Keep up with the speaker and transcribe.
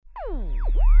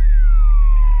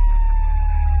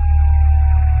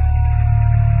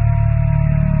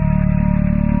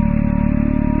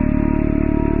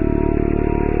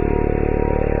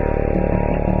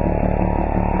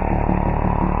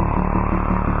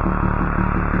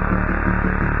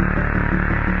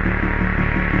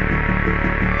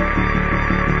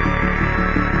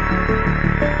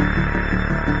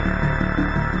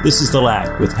This is The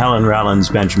Lack with Helen Rollins,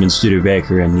 Benjamin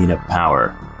Studebaker, and Nina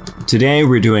Power. Today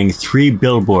we're doing 3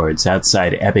 billboards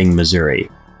outside Ebbing, Missouri.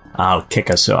 I'll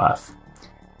kick us off.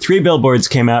 3 billboards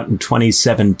came out in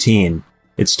 2017.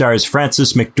 It stars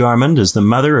Frances McDormand as the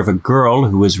mother of a girl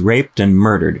who was raped and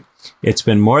murdered. It's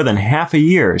been more than half a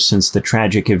year since the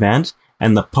tragic event,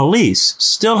 and the police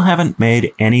still haven't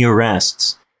made any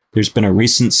arrests. There's been a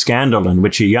recent scandal in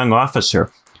which a young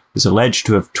officer is alleged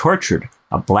to have tortured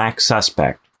a black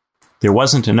suspect. There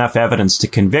wasn't enough evidence to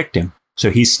convict him,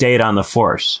 so he stayed on the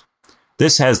force.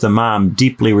 This has the mom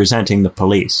deeply resenting the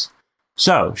police.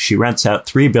 So she rents out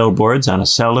 3 billboards on a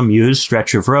seldom used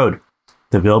stretch of road.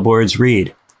 The billboards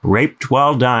read, "Raped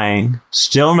while dying,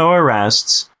 still no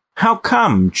arrests. How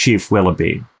come, Chief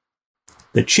Willoughby?"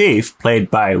 The chief, played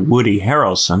by Woody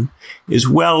Harrelson, is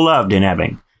well loved in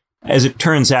Ebbing. As it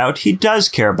turns out, he does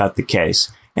care about the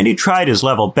case, and he tried his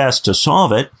level best to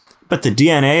solve it, but the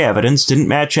DNA evidence didn't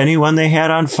match anyone they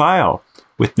had on file.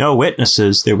 With no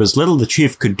witnesses, there was little the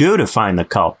chief could do to find the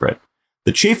culprit.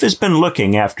 The chief has been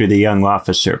looking after the young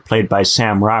officer, played by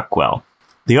Sam Rockwell.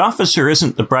 The officer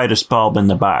isn't the brightest bulb in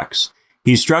the box.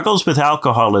 He struggles with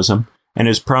alcoholism and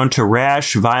is prone to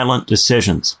rash, violent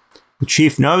decisions. The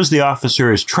chief knows the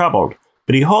officer is troubled,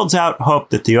 but he holds out hope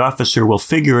that the officer will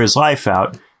figure his life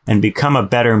out and become a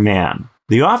better man.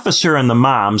 The officer and the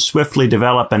mom swiftly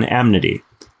develop an enmity.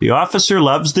 The officer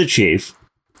loves the chief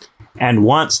and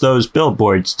wants those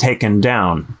billboards taken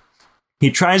down. He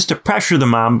tries to pressure the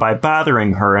mom by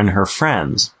bothering her and her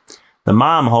friends. The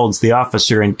mom holds the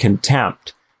officer in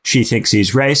contempt. She thinks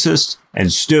he's racist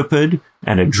and stupid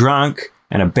and a drunk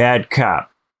and a bad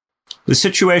cop. The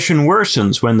situation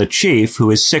worsens when the chief, who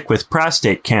is sick with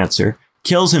prostate cancer,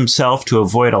 kills himself to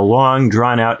avoid a long,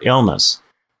 drawn-out illness.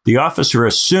 The officer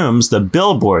assumes the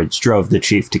billboards drove the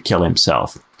chief to kill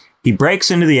himself. He breaks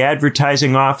into the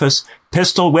advertising office,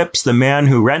 pistol whips the man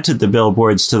who rented the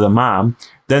billboards to the mom,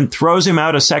 then throws him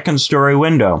out a second-story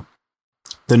window.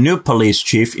 The new police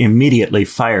chief immediately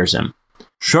fires him.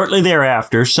 Shortly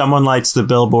thereafter, someone lights the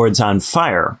billboards on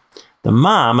fire. The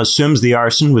mom assumes the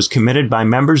arson was committed by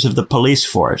members of the police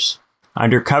force.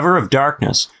 Under cover of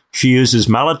darkness, she uses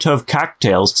Molotov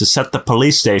cocktails to set the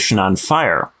police station on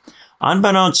fire.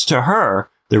 Unbeknownst to her,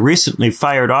 the recently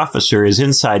fired officer is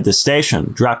inside the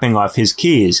station, dropping off his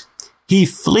keys. He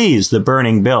flees the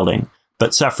burning building,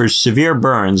 but suffers severe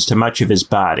burns to much of his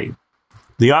body.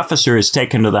 The officer is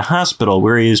taken to the hospital,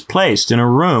 where he is placed in a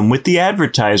room with the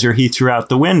advertiser he threw out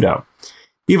the window.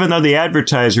 Even though the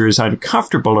advertiser is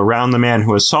uncomfortable around the man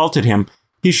who assaulted him,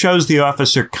 he shows the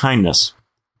officer kindness.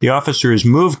 The officer is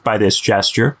moved by this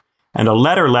gesture, and a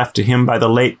letter left to him by the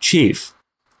late chief.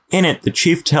 In it, the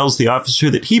chief tells the officer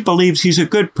that he believes he's a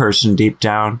good person deep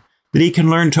down, that he can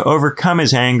learn to overcome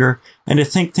his anger and to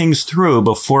think things through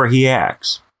before he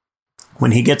acts.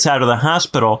 When he gets out of the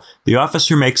hospital, the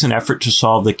officer makes an effort to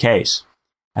solve the case.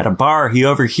 At a bar, he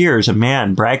overhears a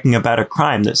man bragging about a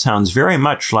crime that sounds very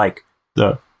much like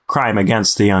the crime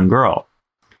against the young girl.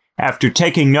 After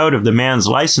taking note of the man's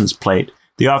license plate,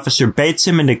 the officer baits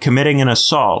him into committing an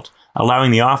assault,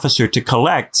 allowing the officer to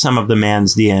collect some of the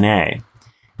man's DNA.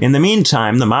 In the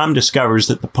meantime, the mom discovers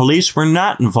that the police were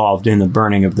not involved in the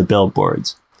burning of the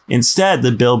billboards. Instead,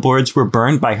 the billboards were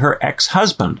burned by her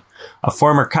ex-husband. A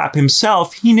former cop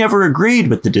himself, he never agreed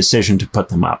with the decision to put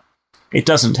them up. It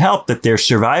doesn't help that their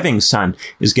surviving son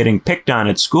is getting picked on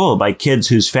at school by kids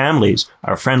whose families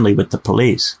are friendly with the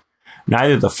police.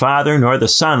 Neither the father nor the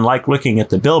son like looking at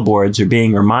the billboards or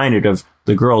being reminded of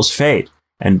the girl's fate,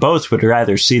 and both would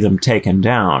rather see them taken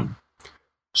down.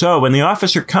 So when the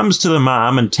officer comes to the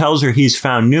mom and tells her he's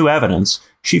found new evidence,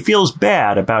 she feels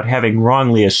bad about having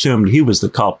wrongly assumed he was the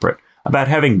culprit, about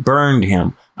having burned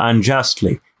him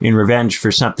unjustly in revenge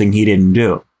for something he didn't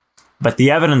do. But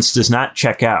the evidence does not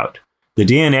check out. The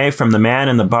DNA from the man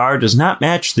in the bar does not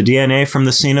match the DNA from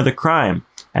the scene of the crime,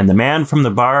 and the man from the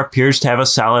bar appears to have a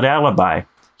solid alibi.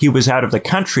 He was out of the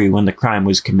country when the crime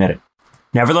was committed.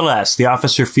 Nevertheless, the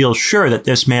officer feels sure that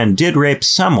this man did rape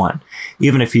someone,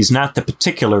 even if he's not the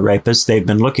particular rapist they've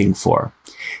been looking for.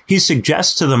 He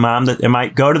suggests to the mom that they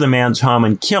might go to the man's home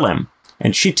and kill him,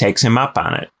 and she takes him up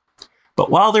on it. But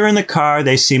while they're in the car,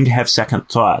 they seem to have second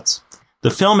thoughts.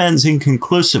 The film ends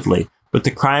inconclusively, with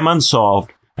the crime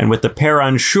unsolved, and with the pair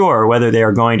unsure whether they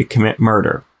are going to commit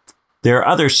murder. There are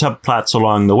other subplots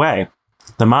along the way.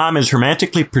 The mom is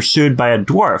romantically pursued by a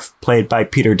dwarf, played by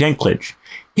Peter Dinklage.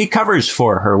 He covers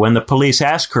for her when the police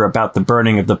ask her about the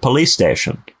burning of the police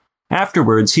station.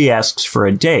 Afterwards, he asks for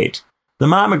a date. The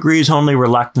mom agrees only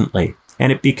reluctantly,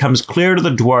 and it becomes clear to the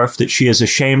dwarf that she is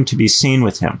ashamed to be seen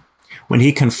with him. When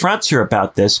he confronts her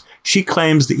about this, she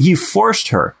claims that he forced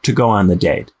her to go on the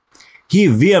date. He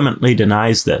vehemently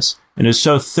denies this and is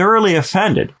so thoroughly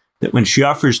offended that when she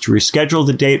offers to reschedule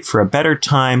the date for a better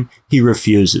time, he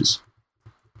refuses.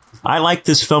 I liked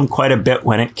this film quite a bit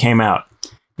when it came out.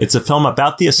 It's a film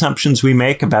about the assumptions we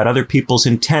make about other people's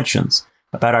intentions,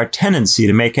 about our tendency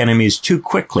to make enemies too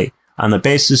quickly on the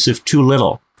basis of too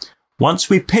little. Once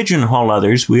we pigeonhole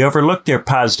others, we overlook their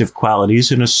positive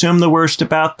qualities and assume the worst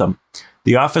about them.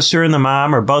 The officer and the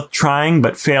mom are both trying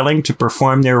but failing to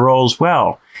perform their roles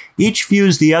well. Each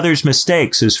views the other's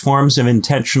mistakes as forms of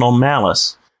intentional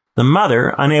malice. The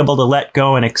mother, unable to let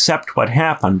go and accept what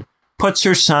happened, puts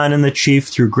her son and the chief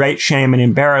through great shame and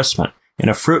embarrassment in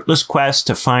a fruitless quest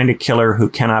to find a killer who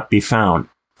cannot be found.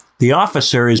 The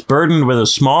officer is burdened with a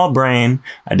small brain,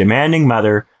 a demanding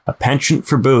mother, a penchant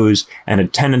for booze, and a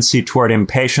tendency toward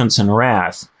impatience and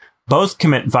wrath. Both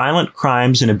commit violent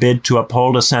crimes in a bid to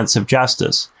uphold a sense of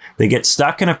justice. They get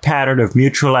stuck in a pattern of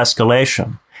mutual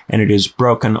escalation, and it is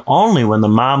broken only when the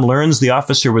mom learns the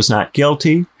officer was not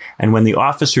guilty, and when the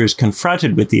officer is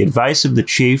confronted with the advice of the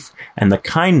chief and the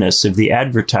kindness of the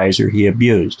advertiser he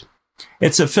abused.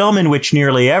 It's a film in which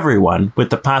nearly everyone, with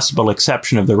the possible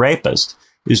exception of the rapist,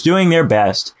 is doing their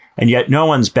best, and yet no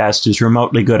one's best is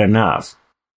remotely good enough.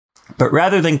 But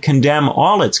rather than condemn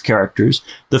all its characters,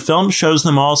 the film shows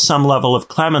them all some level of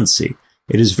clemency.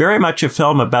 It is very much a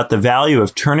film about the value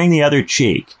of turning the other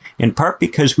cheek, in part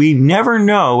because we never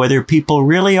know whether people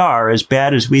really are as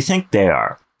bad as we think they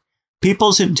are.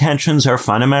 People's intentions are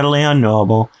fundamentally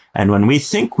unknowable, and when we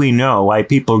think we know why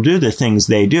people do the things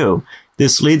they do,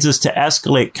 this leads us to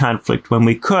escalate conflict when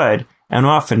we could, and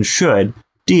often should,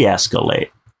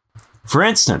 de-escalate. For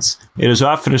instance, it is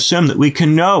often assumed that we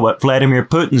can know what Vladimir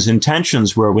Putin's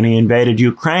intentions were when he invaded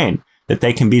Ukraine, that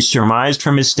they can be surmised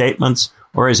from his statements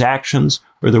or his actions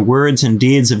or the words and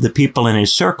deeds of the people in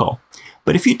his circle.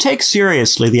 But if you take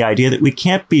seriously the idea that we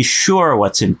can't be sure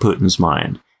what's in Putin's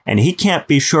mind, and he can't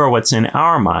be sure what's in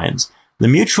our minds, the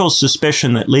mutual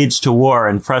suspicion that leads to war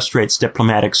and frustrates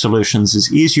diplomatic solutions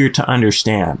is easier to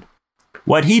understand.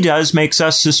 What he does makes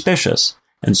us suspicious,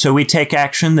 and so we take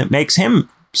action that makes him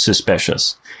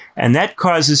suspicious, and that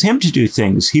causes him to do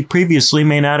things he previously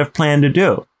may not have planned to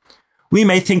do. We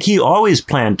may think he always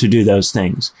planned to do those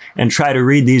things, and try to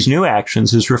read these new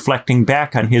actions as reflecting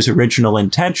back on his original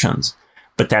intentions,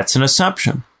 but that's an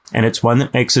assumption, and it's one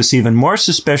that makes us even more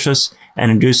suspicious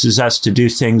and induces us to do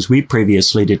things we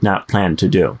previously did not plan to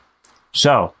do.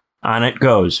 So, on it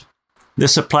goes.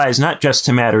 This applies not just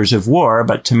to matters of war,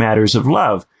 but to matters of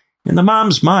love. In the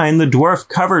mom's mind, the dwarf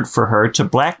covered for her to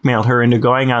blackmail her into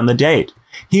going on the date.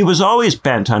 He was always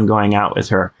bent on going out with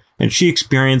her, and she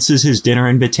experiences his dinner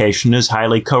invitation as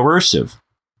highly coercive.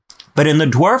 But in the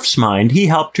dwarf's mind, he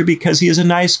helped her because he is a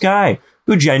nice guy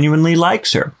who genuinely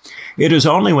likes her. It is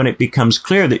only when it becomes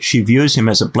clear that she views him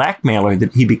as a blackmailer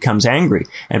that he becomes angry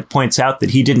and points out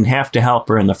that he didn't have to help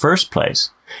her in the first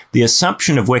place. The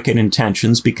assumption of wicked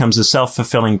intentions becomes a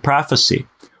self-fulfilling prophecy.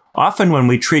 Often when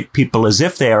we treat people as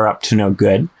if they are up to no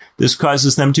good, this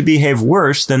causes them to behave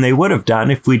worse than they would have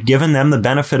done if we'd given them the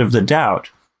benefit of the doubt.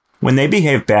 When they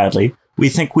behave badly, we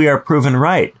think we are proven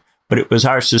right, but it was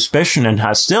our suspicion and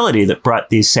hostility that brought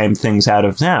these same things out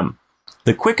of them.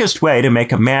 The quickest way to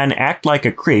make a man act like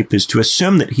a creep is to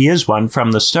assume that he is one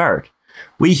from the start.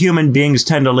 We human beings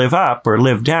tend to live up or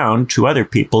live down to other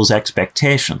people's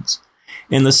expectations.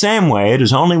 In the same way, it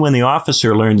is only when the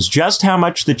officer learns just how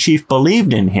much the chief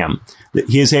believed in him that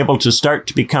he is able to start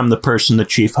to become the person the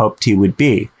chief hoped he would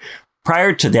be.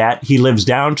 Prior to that, he lives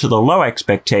down to the low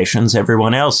expectations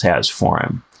everyone else has for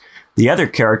him. The other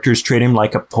characters treat him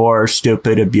like a poor,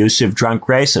 stupid, abusive, drunk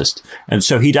racist, and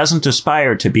so he doesn't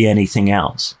aspire to be anything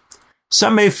else.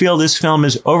 Some may feel this film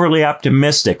is overly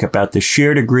optimistic about the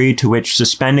sheer degree to which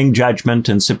suspending judgment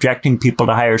and subjecting people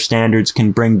to higher standards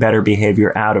can bring better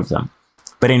behavior out of them.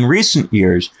 But in recent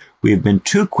years, we have been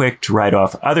too quick to write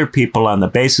off other people on the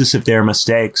basis of their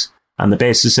mistakes, on the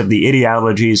basis of the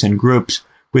ideologies and groups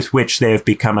with which they have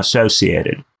become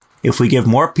associated. If we give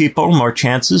more people more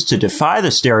chances to defy the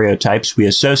stereotypes we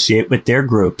associate with their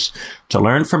groups, to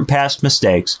learn from past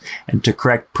mistakes, and to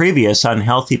correct previous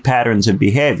unhealthy patterns of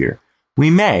behavior, we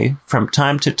may, from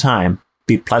time to time,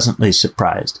 be pleasantly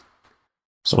surprised.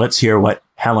 So let's hear what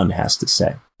Helen has to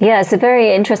say. Yeah, it's a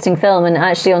very interesting film, and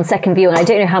actually on second view, and I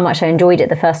don't know how much I enjoyed it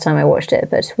the first time I watched it,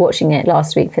 but watching it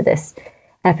last week for this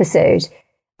episode,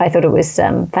 I thought it was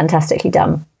fantastically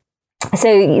done.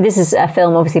 So this is a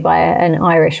film obviously by an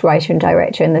Irish writer and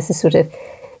director, and there's a sort of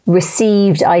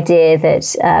received idea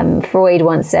that Freud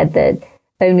once said that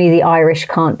only the Irish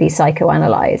can't be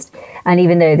psychoanalyzed. And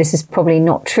even though this is probably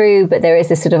not true, but there is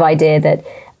this sort of idea that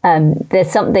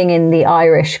there's something in the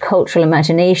Irish cultural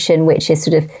imagination which is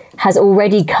sort of has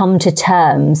already come to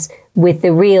terms with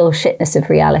the real shitness of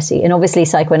reality. And obviously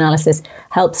psychoanalysis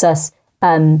helps us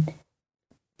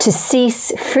to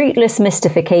cease fruitless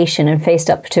mystification and face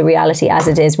up to reality as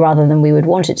it is rather than we would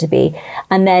want it to be.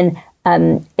 And then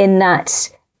in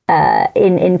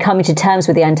coming to terms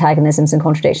with the antagonisms and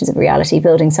contradictions of reality,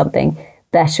 building something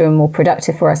better and more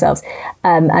productive for ourselves.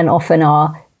 And often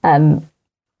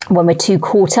when we're too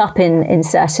caught up in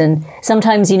certain,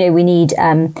 sometimes, we need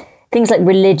things like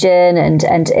religion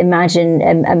and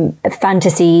imagine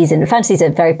fantasies, and fantasies are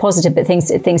very positive, but things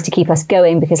to keep us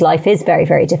going because life is very,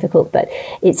 very difficult. But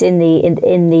it's in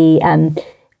the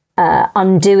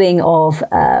undoing of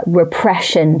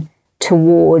repression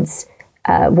towards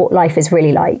what life is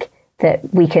really like that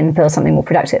we can build something more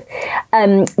productive.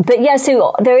 But yeah,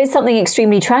 so there is something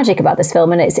extremely tragic about this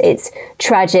film, and it's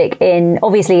tragic in,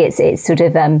 obviously it's sort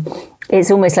of it's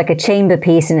almost like a chamber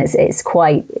piece, and it's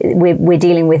quite, we're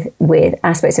dealing with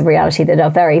aspects of reality that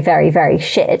are very, very, very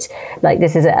shit. Like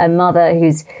this is a mother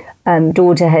whose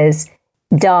daughter has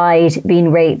died,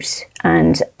 been raped,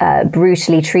 and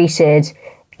brutally treated.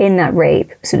 In that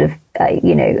rape, sort of,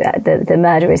 the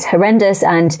murder is horrendous,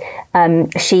 and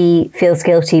she feels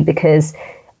guilty because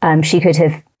she could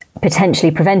have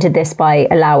potentially prevented this by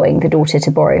allowing the daughter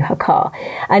to borrow her car.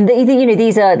 And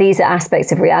these are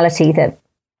aspects of reality that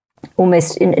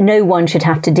almost no one should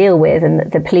have to deal with.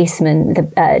 And the policeman,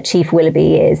 Chief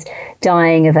Willoughby, is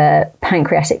dying of a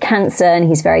pancreatic cancer, and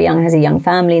he's very young, has a young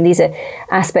family, and these are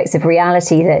aspects of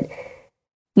reality that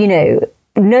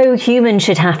no human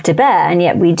should have to bear, and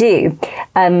yet we do.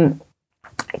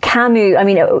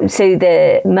 Camus, so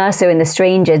the Merceau in The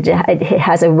Stranger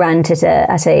has a rant at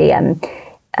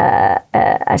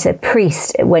a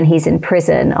priest when he's in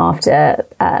prison after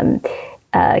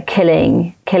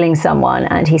killing someone,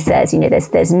 and he says,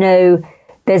 there's no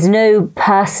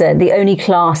person. The only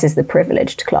class is the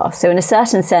privileged class. So in a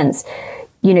certain sense,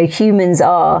 humans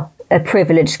are a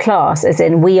privileged class, as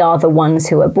in we are the ones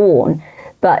who are born.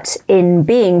 But in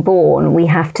being born, we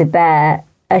have to bear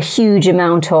a huge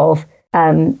amount of,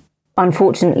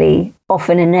 unfortunately,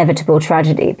 often inevitable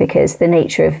tragedy, because the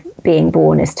nature of being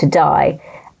born is to die,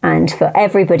 and for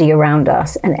everybody around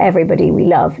us and everybody we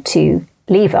love to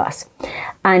leave us.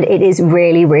 And it is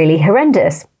really, really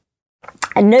horrendous.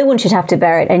 And no one should have to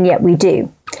bear it, and yet we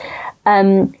do.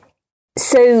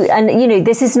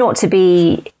 This is not to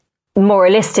be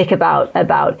moralistic about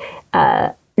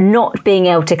not being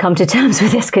able to come to terms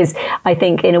with this, because I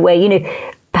think in a way,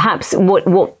 perhaps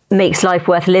what makes life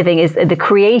worth living is the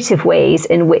creative ways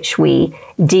in which we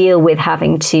deal with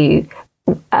having to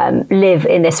live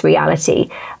in this reality.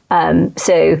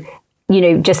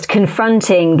 Just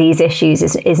confronting these issues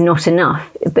is not enough,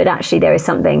 but actually there is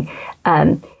something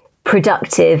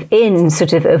productive in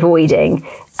sort of avoiding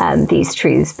these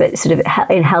truths, but sort of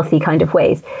in healthy kind of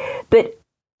ways. But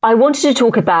I wanted to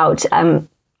talk about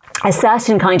a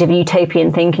certain kind of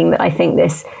utopian thinking that I think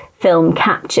this film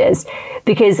captures,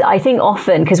 because I think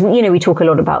often, because we talk a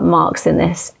lot about Marx in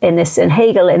this and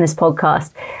Hegel in this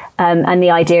podcast, and the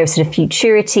idea of sort of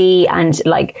futurity, and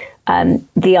sometimes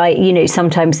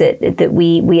that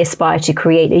we aspire to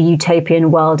create a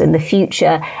utopian world in the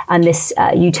future, and this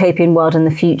utopian world in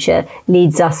the future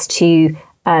leads us to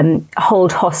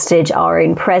hold hostage our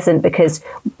own present, because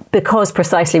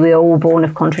precisely we are all born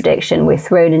of contradiction. We're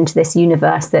thrown into this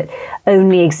universe that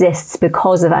only exists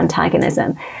because of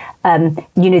antagonism.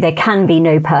 There can be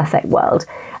no perfect world.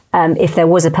 If there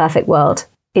was a perfect world,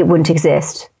 it wouldn't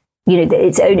exist. It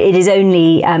is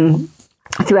only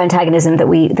through antagonism that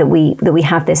we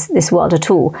have this world at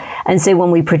all. And so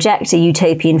when we project a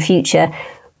utopian future,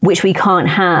 which we can't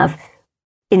have,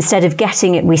 instead of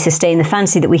getting it, we sustain the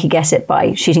fantasy that we could get it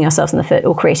by shooting ourselves in the foot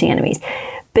or creating enemies.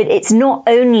 But it's not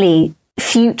only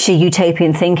future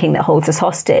utopian thinking that holds us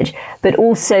hostage, but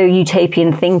also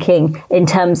utopian thinking in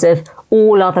terms of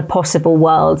all other possible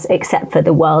worlds except for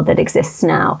the world that exists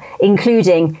now,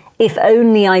 including if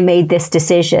only I made this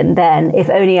decision then, if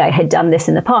only I had done this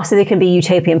in the past. So there can be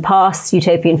utopian pasts,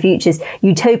 utopian futures,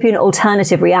 utopian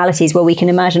alternative realities where we can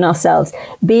imagine ourselves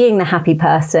being the happy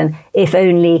person if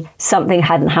only something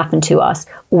hadn't happened to us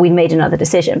or we'd made another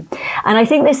decision. And I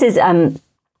think this is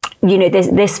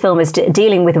this film is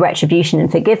dealing with retribution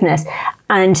and forgiveness,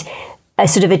 and a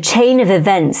sort of a chain of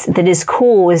events that is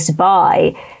caused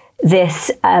by this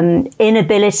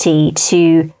inability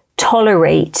to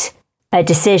tolerate a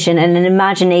decision and an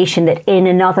imagination that in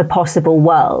another possible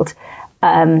world,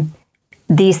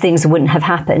 these things wouldn't have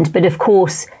happened. But of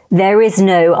course, there is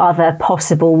no other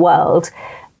possible world.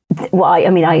 Well,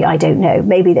 I don't know.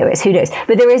 Maybe there is. Who knows?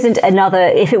 But there isn't another.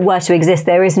 If it were to exist,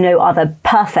 there is no other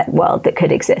perfect world that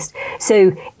could exist.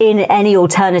 So in any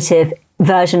alternative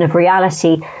version of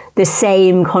reality, the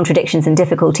same contradictions and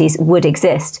difficulties would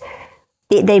exist.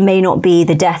 They may not be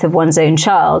the death of one's own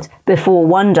child before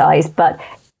one dies, but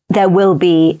there will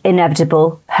be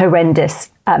inevitable, horrendous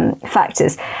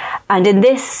factors. And in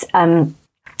this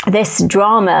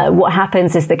drama, what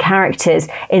happens is the characters,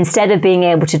 instead of being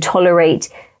able to tolerate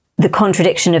the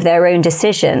contradiction of their own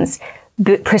decisions,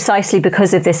 but precisely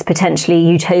because of this potentially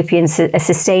utopian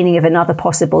sustaining of another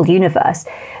possible universe,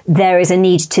 there is a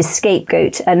need to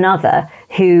scapegoat another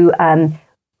who,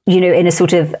 in a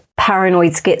sort of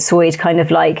paranoid, schizoid kind of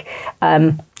like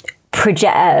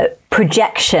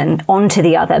projection onto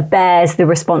the other, bears the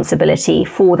responsibility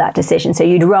for that decision. So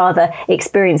you'd rather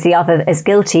experience the other as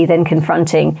guilty than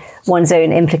confronting one's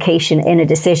own implication in a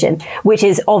decision, which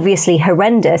is obviously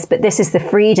horrendous. But this is the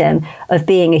freedom of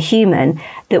being a human,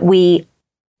 that we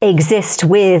exist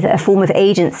with a form of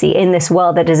agency in this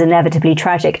world that is inevitably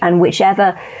tragic. And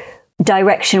whichever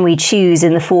direction we choose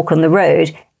in the fork on the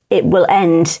road, it will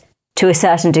end to a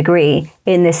certain degree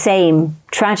in the same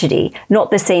tragedy, not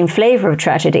the same flavor of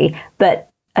tragedy, but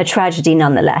a tragedy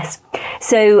nonetheless.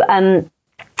 So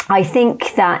I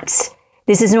think that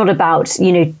this is not about,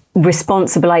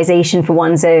 responsibilization for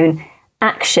one's own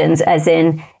actions, as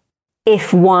in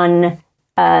if one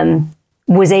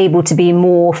was able to be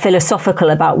more philosophical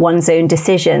about one's own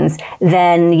decisions,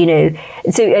 then,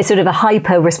 so a sort of a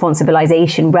hyper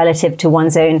responsibilization relative to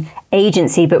one's own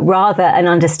agency, but rather an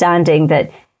understanding that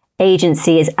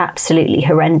agency is absolutely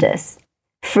horrendous.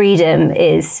 Freedom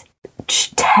is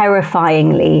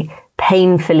terrifyingly,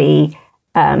 painfully,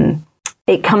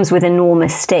 it comes with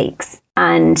enormous stakes.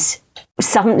 And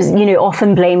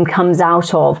often blame comes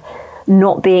out of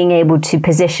not being able to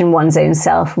position one's own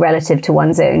self relative to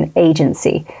one's own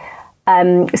agency.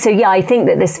 I think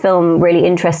that this film really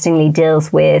interestingly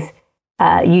deals with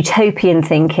utopian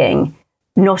thinking,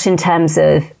 not in terms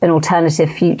of an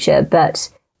alternative future, but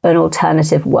an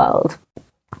alternative world.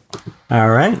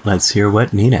 All right, let's hear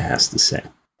what Nina has to say.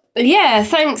 Yeah,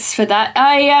 thanks for that.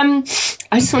 I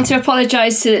just want to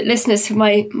apologise to listeners for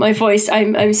my voice.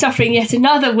 I'm suffering yet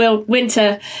another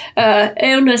winter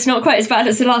illness, not quite as bad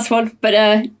as the last one, but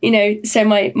so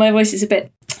my voice is a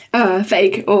bit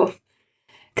vague or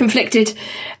conflicted.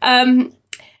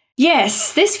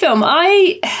 Yes, this film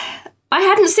I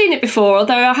hadn't seen it before,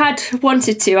 although I had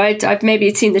wanted to. I've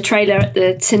maybe seen the trailer at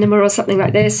the cinema or something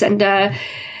like this, and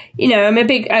I'm a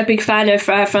big fan of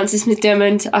Frances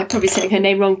McDormand. I'm probably saying her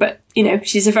name wrong, but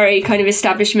she's a very kind of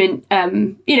establishment.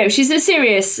 She's a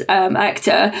serious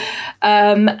actor,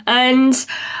 and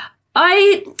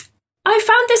I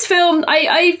found this film.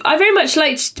 I very much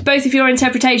liked both of your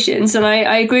interpretations, and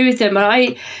I agree with them.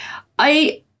 And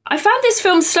I found this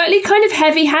film slightly kind of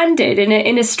heavy-handed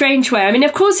in a strange way. I mean,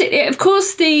 of course,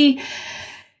 the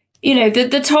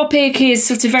topic is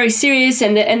sort of very serious,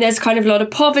 and there's kind of a lot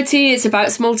of poverty. It's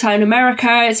about small-town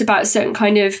America. It's about a certain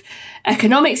kind of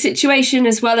economic situation,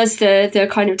 as well as the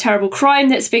kind of terrible crime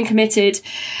that's been committed.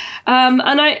 And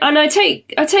I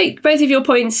take both of your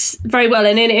points very well,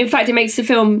 and in fact, it makes the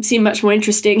film seem much more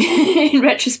interesting in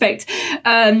retrospect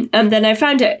than I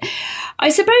found it. I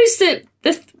suppose that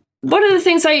one of the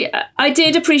things I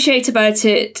did appreciate about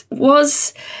it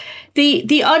was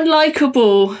the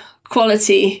unlikable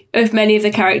quality of many of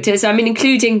the characters. I mean,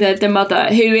 including the mother,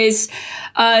 who is,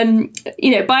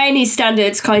 by any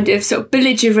standards, kind of sort of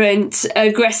belligerent,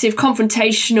 aggressive,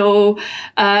 confrontational.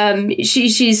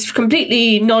 She's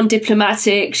completely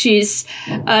non-diplomatic. She's,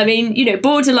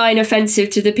 borderline offensive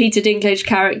to the Peter Dinklage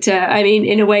character. I mean,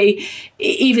 in a way,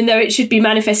 even though it should be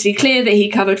manifestly clear that he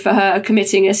covered for her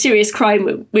committing a serious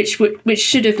crime, which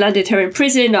should have landed her in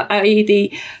prison, i.e.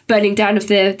 the burning down of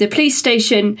the police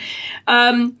station.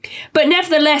 But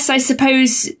nevertheless, I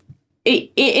suppose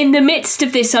in the midst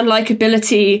of this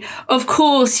unlikability, of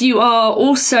course, you are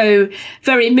also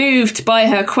very moved by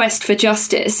her quest for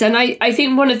justice. And I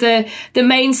think one of the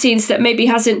main scenes that maybe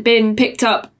hasn't been picked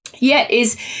up yet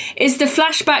is the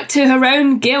flashback to her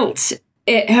own guilt,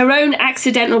 her own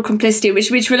accidental complicity,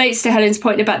 which relates to Helen's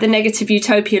point about the negative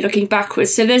utopia looking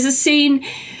backwards. So there's a scene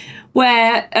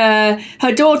where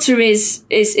her daughter is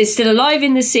still alive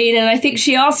in the scene, and I think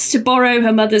she asks to borrow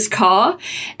her mother's car,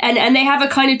 and they have a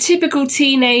kind of typical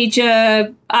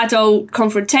teenager adult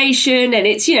confrontation, and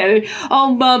it's,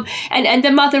 oh mum, and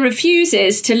the mother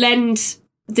refuses to lend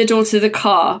the daughter the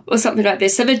car or something like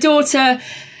this. So the daughter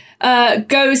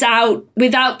goes out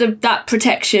without that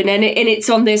protection, and it's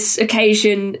on this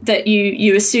occasion that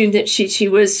you assume that she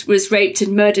was raped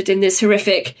and murdered in this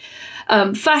horrific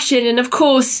fashion. And of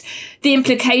course, the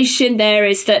implication there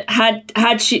is that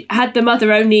had the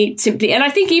mother only simply, and I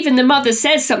think even the mother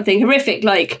says something horrific,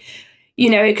 like, you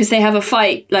know, because they have a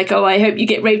fight, like, oh, I hope you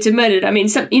get raped and murdered. I mean,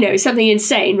 something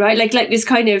insane, right? Like this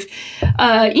kind of,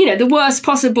 the worst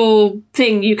possible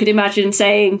thing you could imagine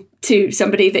saying to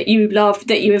somebody that you love,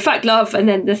 that you in fact love, and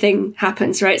then the thing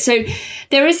happens, right? So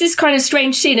there is this kind of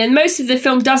strange scene, and most of the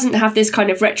film doesn't have this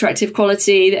kind of retroactive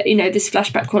quality, that, you know, this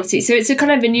flashback quality. So it's a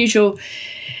kind of unusual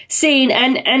scene,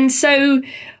 and so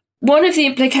one of the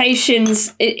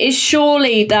implications is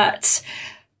surely that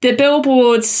the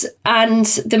Billboards and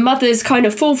the mother's kind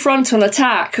of full frontal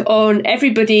attack on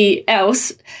everybody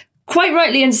else, quite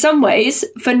rightly in some ways,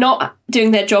 for not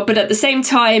doing their job, but at the same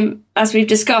time, as we've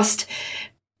discussed,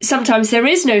 sometimes there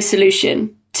is no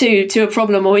solution to a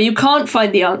problem, or you can't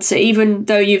find the answer, even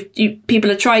though people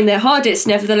are trying their hardest.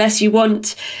 Nevertheless, you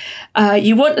want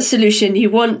a solution, you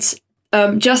want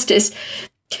justice.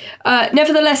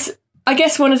 Nevertheless, I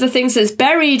guess one of the things that's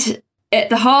buried at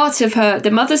the heart of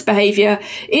the mother's behavior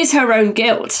is her own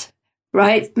guilt,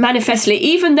 right? Manifestly,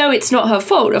 even though it's not her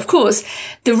fault. Of course,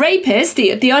 the rapist,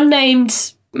 the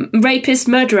unnamed rapist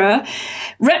murderer,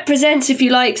 represents, if you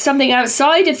like, something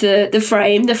outside of the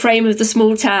frame of the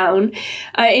small town.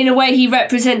 In a way, he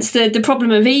represents the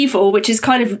problem of evil, which is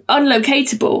kind of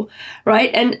unlocatable, right?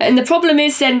 And the problem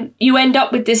is then you end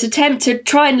up with this attempt to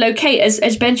try and locate,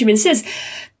 as Benjamin says,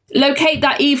 locate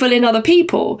that evil in other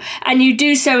people, and you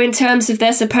do so in terms of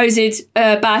their supposed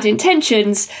bad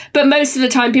intentions. But most of the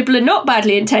time, people are not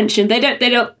badly intentioned. They don't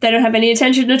have any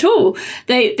intention at all.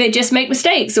 They just make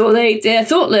mistakes, or they're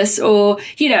thoughtless, or,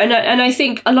 you know. And I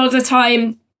think a lot of the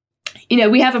time, you know,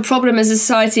 we have a problem as a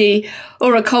society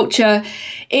or a culture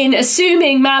in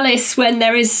assuming malice when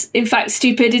there is in fact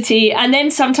stupidity, and then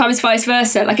sometimes vice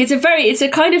versa. Like it's a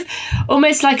kind of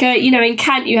almost like a, you know, in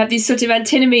Kant you have these sort of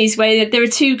antinomies where there are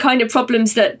two kind of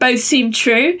problems that both seem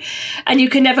true, and you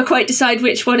can never quite decide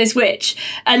which one is which.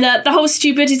 And the whole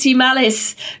stupidity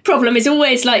malice problem is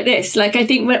always like this. Like I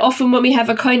think often when we have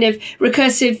a kind of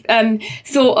recursive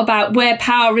thought about where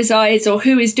power resides, or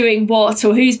who is doing what,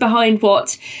 or who's behind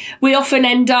what, we often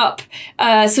end up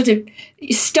sort of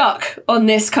stuck on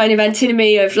this kind of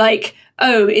antinomy of like,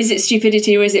 oh, is it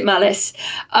stupidity or is it malice?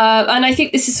 And I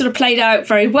think this is sort of played out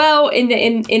very well in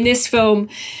this film,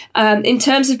 in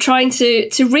terms of trying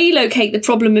to relocate the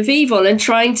problem of evil and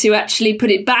trying to actually put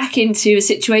it back into a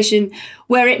situation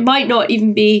where it might not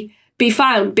even be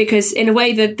found, because in a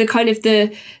way the kind of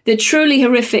the truly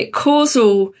horrific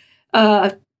causal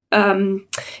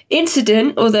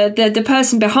incident, or the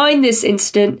person behind this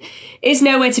incident, is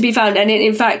nowhere to be found, and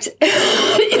in fact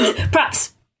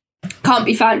perhaps can't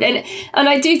be found. And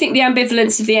I do think the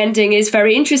ambivalence of the ending is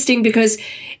very interesting, because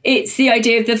it's the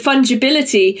idea of the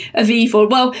fungibility of evil.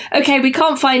 Well, okay, we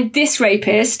can't find this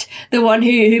rapist, the one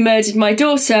who murdered my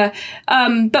daughter,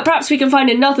 but perhaps we can find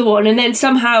another one, and then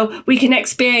somehow we can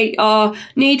expiate our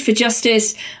need for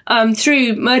justice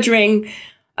through murdering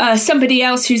somebody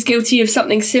else who's guilty of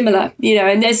something similar, you know.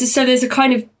 And there's a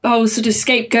kind of whole sort of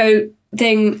scapegoat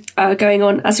thing going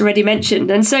on, as already mentioned.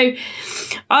 And so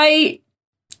I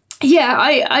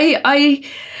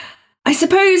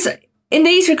suppose in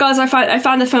these regards I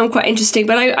found the film quite interesting,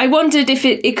 but I wondered if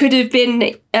it could have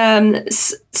been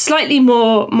slightly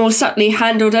more subtly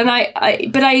handled. And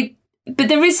but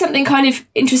there is something kind of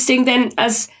interesting then,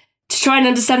 as to try and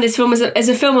understand this film as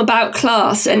a film about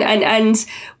class, and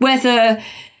whether,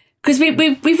 because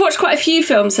we've watched quite a few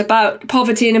films about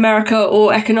poverty in America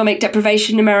or economic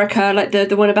deprivation in America, like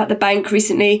the one about the bank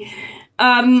recently.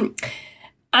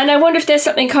 And I wonder if there's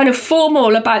something kind of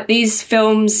formal about these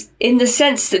films, in the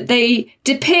sense that they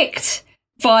depict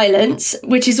violence,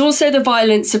 which is also the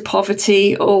violence of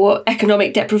poverty or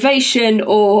economic deprivation,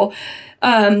 or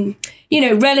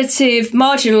relative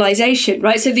marginalization,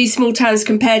 right? So these small towns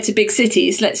compared to big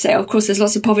cities, let's say, of course, there's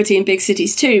lots of poverty in big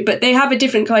cities too, but they have a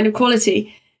different kind of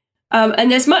quality. And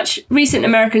there's much recent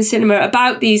American cinema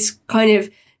about these kind of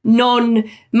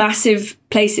non-massive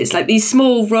places, like these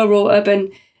small rural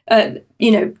urban,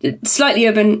 slightly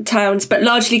urban towns, but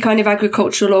largely kind of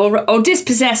agricultural or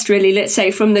dispossessed, really, let's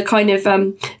say, from the kind of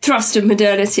thrust of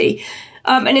modernity.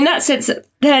 And in that sense,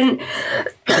 then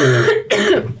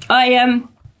I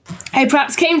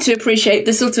perhaps came to appreciate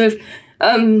the sort of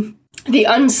the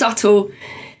unsubtle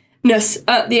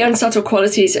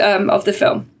qualities of the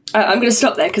film. I'm going to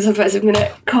stop there, because otherwise I'm going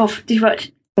to cough too much.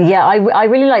 Yeah, I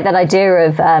really like that idea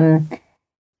of that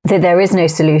there is no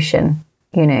solution,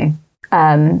 you know.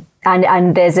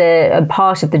 And there's a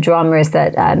part of the drama is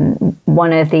that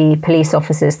one of the police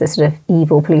officers, the sort of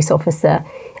evil police officer,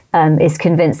 is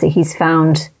convinced that he's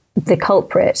found the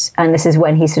culprit. And this is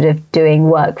when he's sort of doing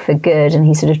work for good and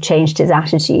he sort of changed his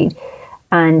attitude.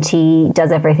 And he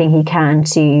does everything he can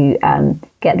to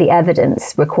get the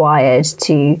evidence required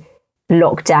to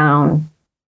lock down,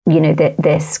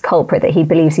 this culprit that he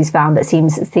believes he's found that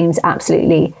seems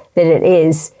absolutely that it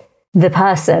is the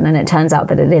person, and it turns out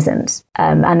that it isn't.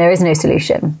 And there is no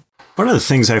solution. One of the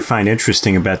things I find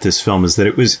interesting about this film is that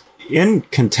it was in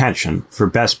contention for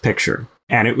Best Picture,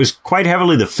 and it was quite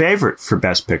heavily the favorite for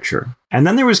Best Picture. And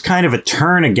then there was kind of a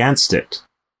turn against it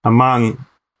among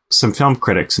some film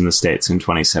critics in the States in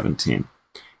 2017.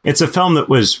 It's a film that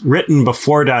was written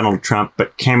before Donald Trump,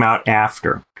 but came out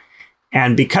after.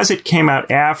 And because it came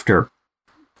out after,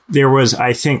 there was,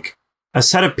 I think, a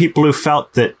set of people who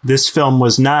felt that this film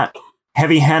was not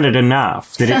heavy-handed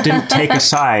enough, that it didn't take a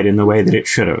side in the way that it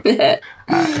should have.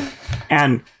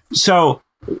 And so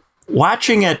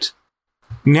watching it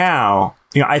now,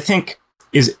 I think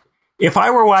if I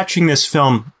were watching this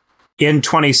film in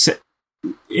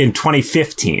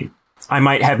 2015, I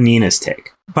might have Nina's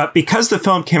take. But because the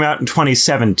film came out in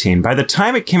 2017, by the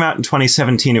time it came out in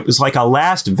 2017, it was like a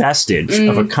last vestige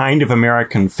of a kind of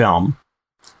American film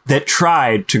that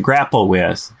tried to grapple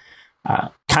with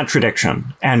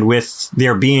contradiction and with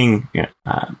there being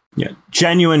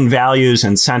genuine values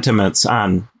and sentiments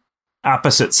on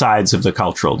opposite sides of the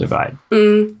cultural divide.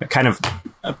 Kind of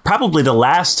probably the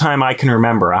last time I can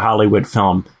remember a Hollywood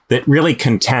film that really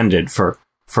contended for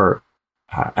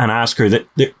an Oscar that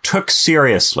took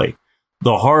seriously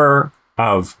the horror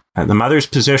of the mother's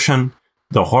position,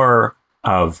 the horror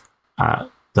of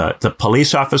the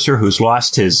police officer who's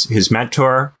lost his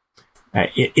mentor.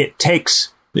 It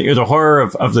takes the horror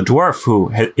of the dwarf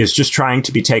who is just trying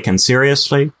to be taken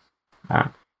seriously.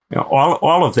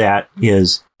 All of that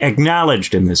is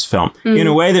acknowledged in this film in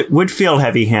a way that would feel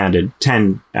heavy-handed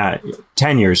 10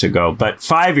 years ago, but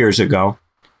 5 years ago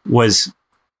was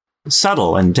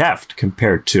subtle and deft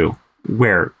compared to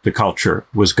where the culture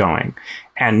was going.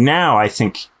 And now I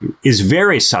think is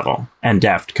very subtle and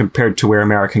deft compared to where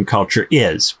American culture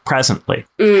is presently.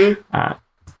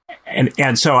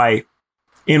 And so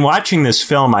in watching this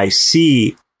film, I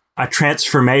see a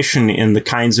transformation in the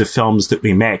kinds of films that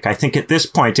we make. I think at this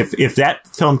point, if that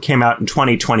film came out in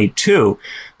 2022,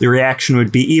 the reaction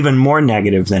would be even more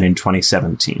negative than in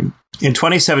 2017. In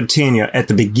 2017, at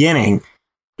the beginning,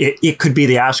 it could be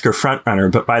the Oscar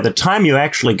frontrunner, but by the time you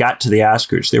actually got to the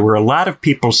Oscars, there were a lot of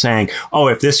people saying, oh,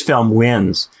 if this film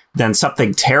wins, then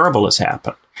something terrible has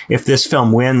happened. If this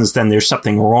film wins, then there's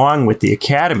something wrong with the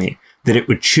Academy, that it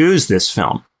would choose this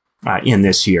film in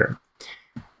this year.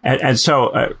 And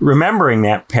so remembering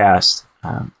that past,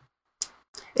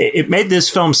 it made this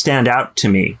film stand out to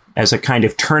me as a kind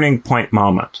of turning point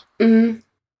moment.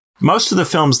 Most of the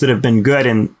films that have been good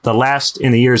in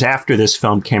the years after this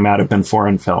film came out have been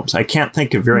foreign films. I can't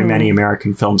think of very many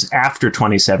American films after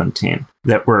 2017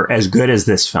 that were as good as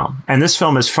this film. And this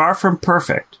film is far from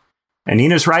perfect. And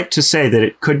Nina's right to say that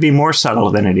it could be more subtle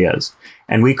than it is.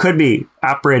 And we could be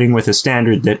operating with a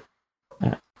standard that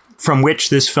from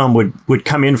which this film would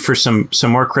come in for some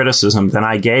more criticism than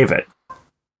I gave it.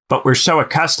 But we're so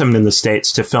accustomed in the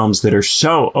States to films that are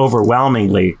so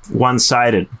overwhelmingly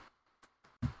one-sided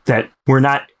that we're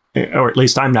not, or at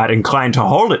least I'm not inclined to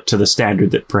hold it to the standard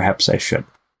that perhaps I should.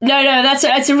 No,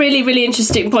 that's a really, really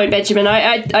interesting point, Benjamin.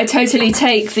 I totally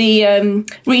take the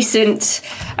recent,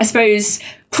 I suppose,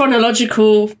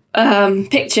 chronological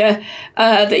picture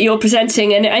that you're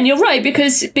presenting, and you're right,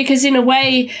 because in a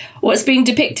way, what's being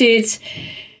depicted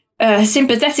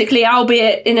sympathetically,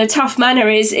 albeit in a tough manner,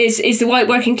 is the white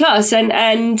working class,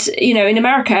 and in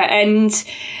America, and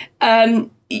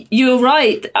you're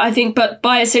right, I think, but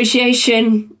by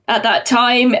association at that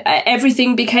time,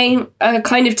 everything became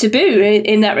kind of taboo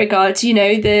in that regard.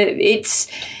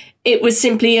 It was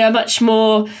simply a much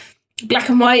more black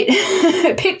and white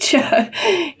picture.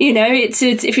 It's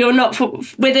if you're not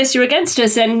with us, you're against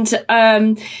us, and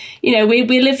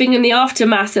we're living in the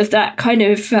aftermath of that kind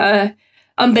of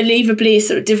unbelievably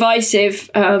sort of divisive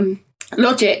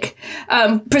logic,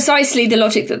 precisely the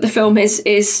logic that the film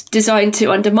is designed to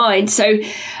undermine. So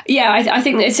I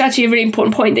think that it's actually a really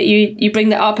important point that you bring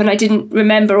that up, and I didn't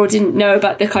remember or didn't know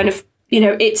about the kind of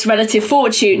its relative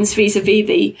fortunes vis-a-vis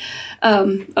the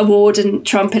award and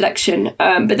Trump election,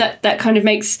 but that kind of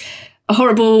makes a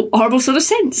horrible sort of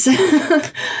sense.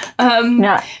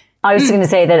 No, I was going to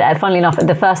say that funnily enough,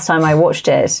 the first time I watched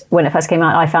it, when it first came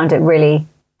out, I found it really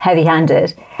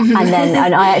heavy-handed.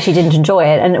 And I actually didn't enjoy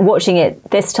it. And watching it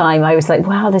this time, I was like,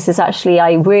 wow, this is actually,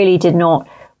 I really did not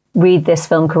read this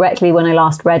film correctly when I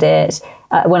last read it,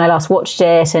 when I last watched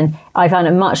it. And I found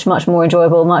it much, much more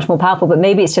enjoyable, much more powerful. But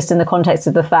maybe it's just in the context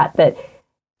of the fact that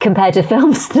compared to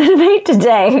films that are made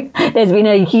today, there's been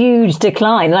a huge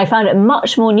decline. And I found it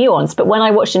much more nuanced. But when I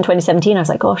watched in 2017, I was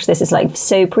like, gosh, this is like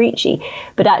so preachy.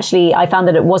 But actually, I found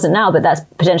that it wasn't now, but that's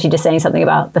potentially just saying something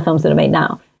about the films that are made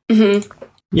now. Mm-hmm.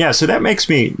 Yeah, so that makes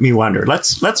me wonder.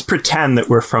 Let's pretend that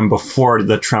we're from before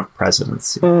the Trump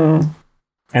presidency.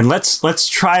 And let's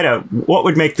try to, what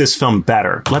would make this film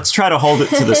better? Let's try to hold it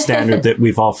to the standard that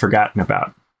we've all forgotten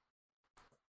about.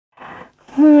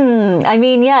 I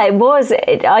mean, yeah, it was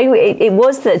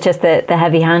the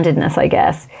heavy-handedness, I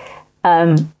guess.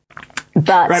 But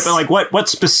right, but like what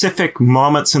specific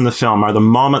moments in the film are the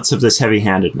moments of this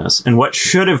heavy-handedness, and what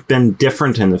should have been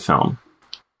different in the film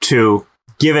to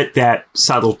give it that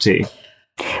subtlety?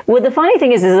 Well, the funny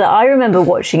thing is that I remember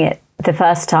watching it the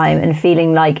first time and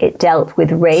feeling like it dealt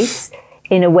with race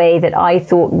in a way that I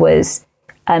thought was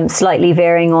slightly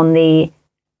veering on the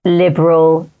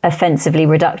liberal, offensively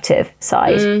reductive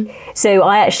side. So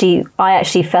I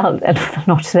actually felt,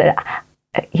 not that,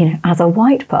 as a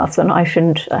white person, I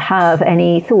shouldn't have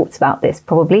any thoughts about this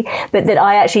probably, but that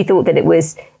I actually thought that it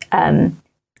was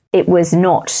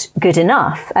not good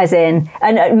enough, as in,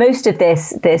 and most of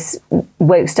this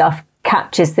woke stuff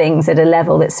captures things at a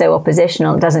level that's so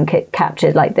oppositional. It doesn't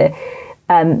capture like the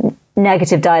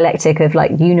negative dialectic of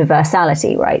like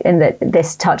universality, right? And that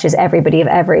this touches everybody of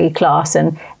every class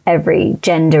and every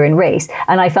gender and race.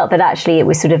 And I felt that actually it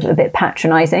was sort of a bit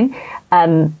patronizing.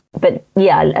 But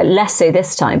yeah, less so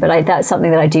this time. But that's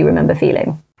something that I do remember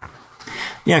feeling.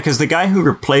 Yeah, because the guy who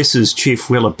replaces Chief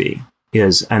Willoughby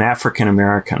is an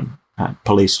African-American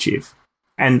police chief.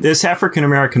 And this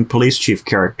African-American police chief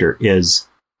character is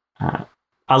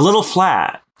a little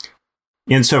flat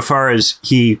insofar as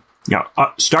he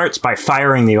starts by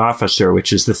firing the officer,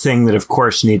 which is the thing that, of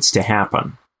course, needs to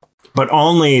happen. But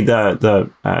only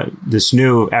this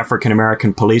new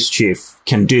African-American police chief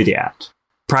can do that.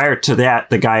 Prior to that,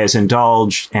 the guy is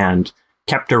indulged and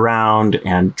kept around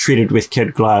and treated with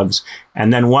kid gloves.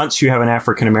 And then once you have an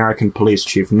African-American police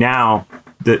chief, now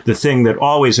the thing that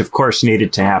always, of course,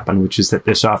 needed to happen, which is that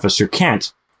this officer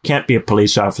can't be a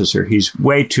police officer. He's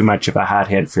way too much of a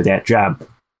hothead for that job.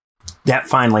 That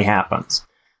finally happens.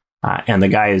 And the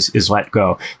guy is let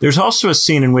go. There's also a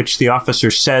scene in which the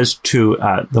officer says to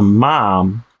the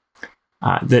mom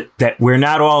that we're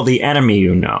not all the enemy,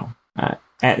 you know.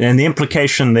 And the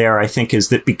implication there, I think, is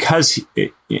that because,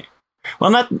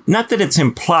 not that it's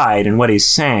implied in what he's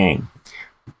saying,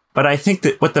 but I think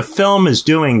that what the film is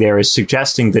doing there is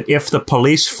suggesting that if the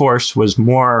police force was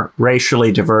more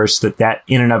racially diverse, that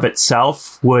in and of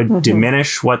itself would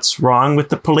diminish what's wrong with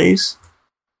the police.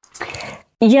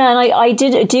 Yeah, and I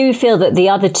do feel that the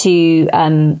other two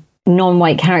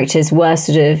non-white characters were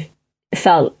sort of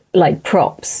felt like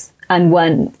props and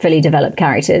weren't fully developed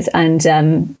characters.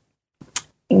 And,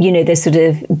 there's sort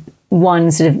of one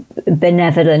sort of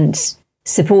benevolent,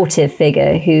 supportive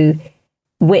figure who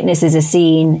witnesses a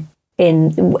scene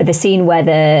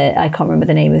where I can't remember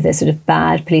the name of the sort of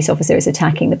bad police officer is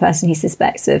attacking the person he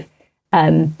suspects of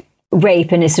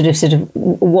rape, and is sort of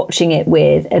watching it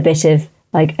with a bit of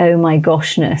like, oh my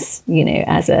goshness,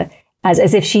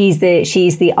 as if she's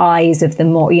the eyes of the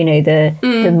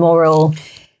the moral.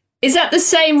 Is that the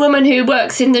same woman who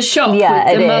works in the shop? Yeah,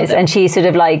 with the mother? Is. And she's sort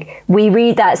of like, we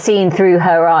read that scene through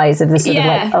her eyes of the sort of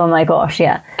like, oh my gosh,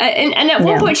 yeah. And at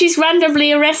one point she's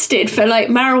randomly arrested for like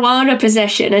marijuana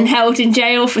possession and held in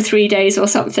jail for 3 days or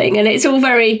something. And it's all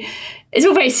very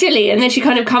silly. And then she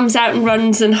kind of comes out and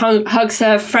runs and hugs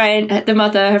her friend,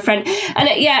 her friend. And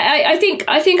I think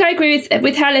I agree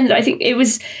with Helen that I think it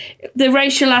was the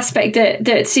racial aspect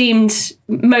that seemed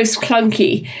most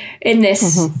clunky in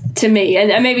this to me.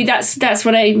 And maybe that's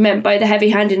what I meant by the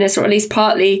heavy-handedness, or at least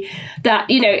partly that,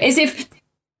 as if,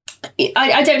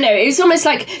 I don't know, it was almost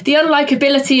like the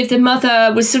unlikability of the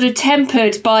mother was sort of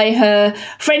tempered by her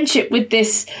friendship with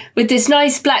this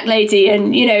nice black lady,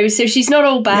 and so she's not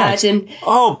all bad. Yes. And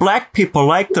black people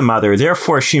like the mother,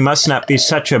 therefore she must not be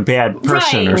such a bad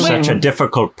person, right, or such a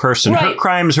difficult person. Right. Her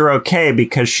crimes are okay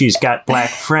because she's got black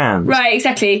friends. Right,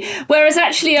 exactly. Whereas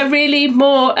actually a really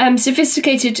more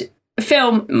sophisticated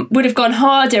film would have gone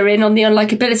harder in on the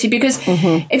unlikability, because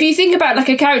if you think about like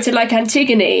a character like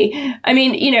Antigone, I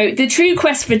mean, the true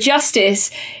quest for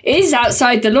justice is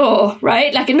outside the law,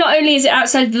 right? Like, not only is it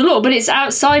outside of the law, but it's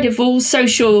outside of all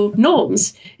social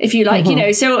norms, if you like,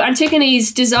 so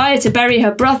Antigone's desire to bury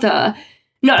her brother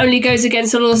not only goes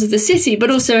against the laws of the city,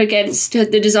 but also against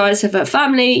the desires of her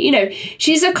family. You know,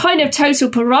 she's a kind of total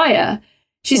pariah.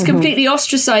 She's completely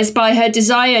ostracized by her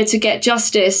desire to get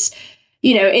justice,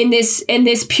 you know, in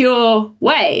this pure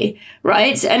way,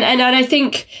 right? And I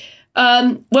think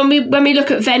when we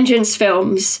look at vengeance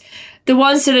films, the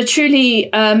ones that are truly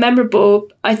memorable,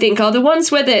 I think, are the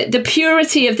ones where the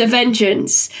purity of the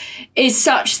vengeance is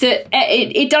such that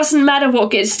it doesn't matter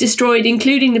what gets destroyed,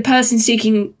 including the person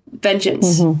seeking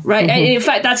vengeance, right? And in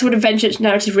fact, that's what a vengeance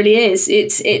narrative really is.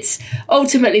 It's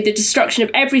ultimately the destruction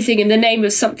of everything in the name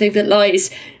of something that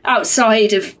lies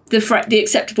outside of the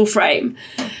acceptable frame.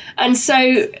 And so,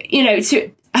 you know,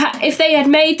 if they had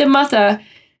made the mother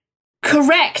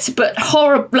correct but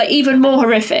horrible, like even more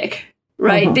horrific,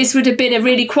 right? This would have been a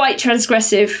really quite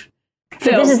transgressive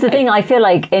film. But this is the thing, I feel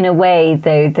like, in a way,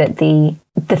 though, that the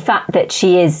fact that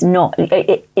she is not...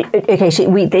 they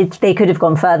could have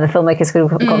gone further, filmmakers could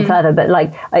have gone further, but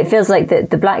like it feels like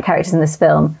the black characters in this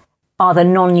film are the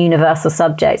non-universal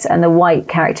subjects, and the white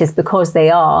characters, because they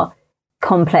are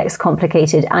complex,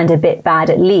 complicated, and a bit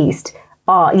bad at least,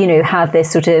 are, you know, have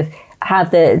this sort of... have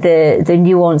the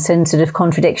nuance and sort of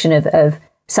contradiction of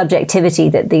subjectivity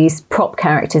that these prop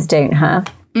characters don't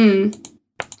have.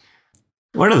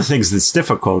 One of the things that's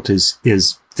difficult is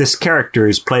this character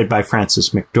is played by Frances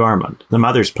McDormand. The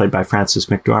mother's played by Frances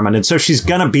McDormand. And so she's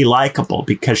going to be likable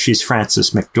because she's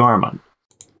Frances McDormand.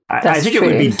 I think true.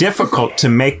 It would be difficult to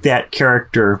make that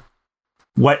character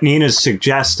what Nina's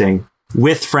suggesting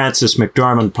with Frances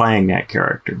McDormand playing that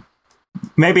character.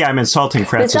 Maybe I'm insulting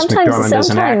Frances McDormand as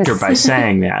an actor by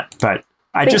saying that, but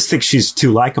I just think she's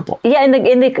too likable. Yeah, in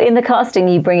the casting,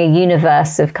 you bring a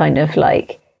universe of kind of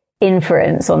like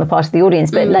inference on the part of the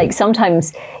audience, but like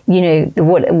sometimes, you know,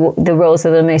 the roles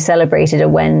that are the most celebrated are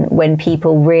when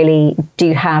people really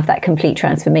do have that complete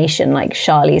transformation, like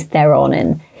Charlize Theron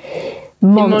in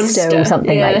Monster or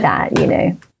something like that, you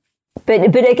know.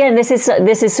 But again, this is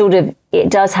sort of, it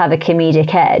does have a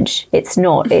comedic edge. It's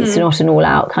not an all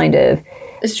out kind of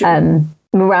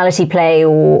morality play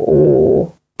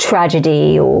or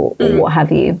tragedy or what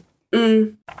have you.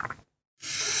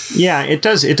 Yeah, it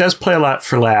does play a lot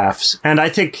for laughs. And I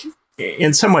think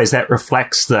in some ways that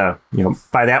reflects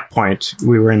by that point,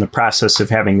 we were in the process of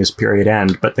having this period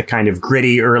end, but the kind of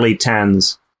gritty early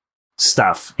 10s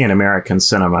stuff in American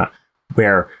cinema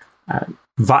where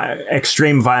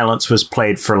extreme violence was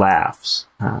played for laughs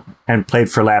and played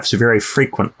for laughs very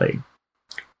frequently.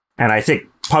 And I think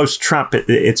post-Trump,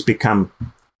 it's become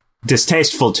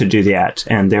distasteful to do that.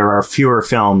 And there are fewer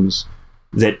films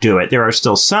that do it. There are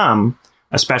still some,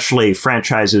 especially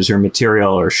franchises or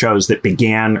material or shows that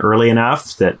began early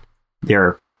enough that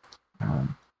they're,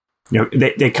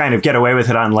 they kind of get away with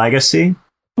it on legacy.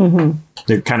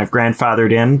 They're kind of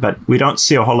grandfathered in, but we don't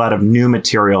see a whole lot of new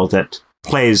material that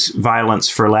plays violence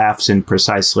for laughs in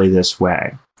precisely this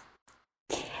way.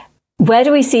 Where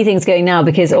do we see things going now?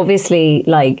 Because obviously,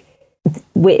 like,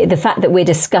 the fact that we're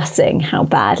discussing how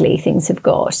badly things have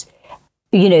got,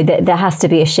 you know, there has to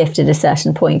be a shift at a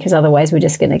certain point, because otherwise we're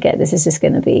just going to get, this is just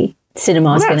going to be,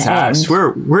 cinema's going to end.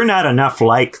 We're not enough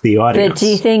like the audience. But what do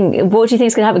you think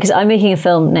is going to happen? Because I'm making a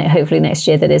film hopefully next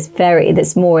year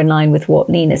that's more in line with what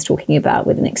Nina's talking about,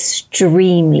 with an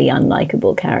extremely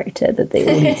unlikable character that the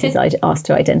audience is asked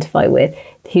to identify with,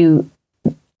 who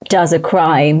does a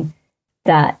crime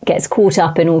that gets caught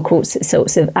up in all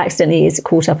sorts of accidentally is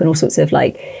caught up in all sorts of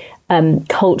like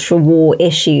cultural war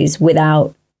issues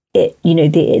without it, you know,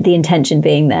 the intention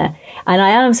being there. And I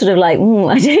am sort of like,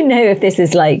 I don't know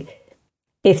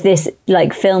if this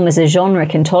film as a genre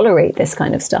can tolerate this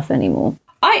kind of stuff anymore.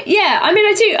 I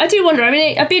do wonder. I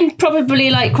mean, I've been probably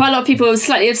like quite a lot of people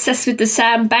slightly obsessed with the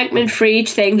Sam Bankman-Fried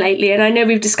thing lately, and I know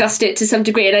we've discussed it to some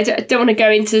degree, and I don't want to go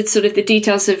into sort of the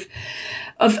details of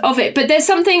it, but there's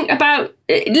something about,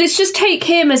 let's just take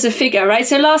him as a figure, right?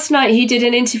 So last night he did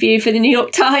an interview for the New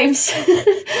York Times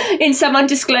in some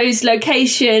undisclosed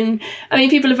location. I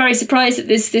mean, people are very surprised that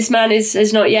this man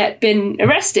has not yet been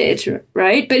arrested,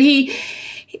 right? But he,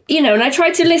 you know, and I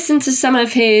tried to listen to some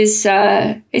of his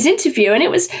interview, and it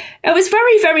was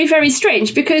very, very, very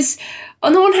strange, because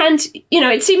on the one hand, you know,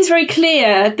 it seems very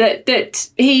clear that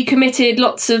he committed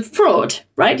lots of fraud,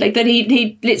 right? Like that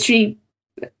he literally,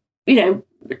 you know,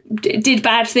 did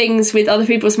bad things with other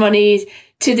people's money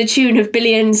to the tune of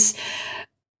billions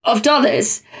of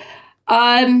dollars.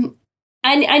 And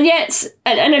yet,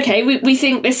 okay, we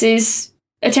think this is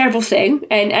a terrible thing,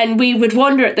 and we would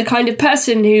wonder at the kind of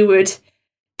person who would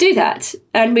do that.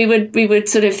 And we would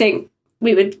sort of think,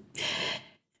 we would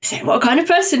So what kind of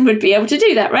person would be able to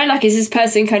do that, right? Like, is this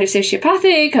person kind of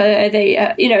sociopathic? Are they,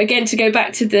 again, to go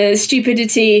back to the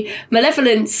stupidity,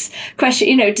 malevolence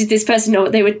question, did this person know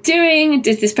what they were doing?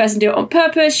 Did this person do it on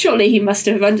purpose? Surely he must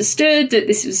have understood that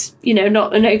this was,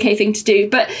 not an okay thing to do.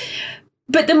 But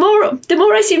the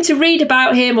more I seem to read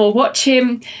about him or watch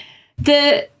him,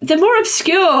 the more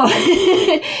obscure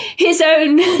his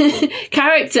own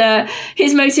character,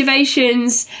 his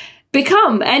motivations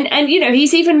become. And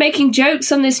he's even making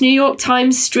jokes on this New York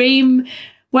Times stream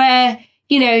where,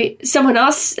 someone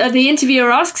asks, the interviewer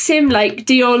asks him, like,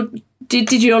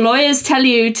 did your lawyers tell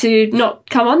you to not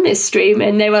come on this stream?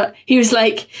 And he was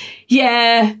like,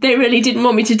 yeah, they really didn't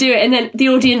want me to do it. And then the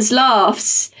audience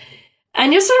laughs.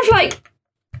 And you're sort of like,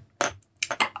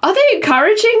 are they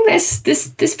encouraging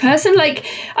this person? Like,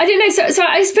 I don't know. So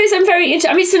I suppose I'm very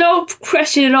interested. I mean, it's an old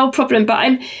question, an old problem, but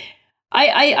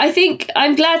I think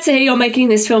I'm glad to hear you're making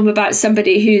this film about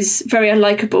somebody who's very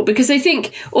unlikable, because I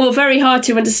think, or very hard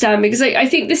to understand, because I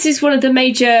think this is one of the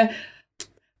major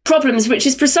problems, which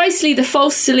is precisely the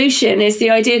false solution, is the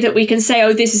idea that we can say,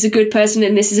 oh, this is a good person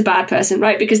and this is a bad person,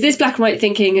 right? Because this black and white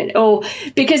thinking, or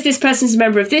because this person's a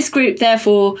member of this group,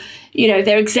 therefore,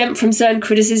 they're exempt from certain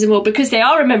criticism, or because they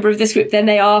are a member of this group, then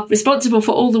they are responsible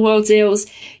for all the world's ills.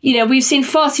 We've seen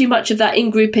far too much of that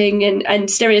in-grouping and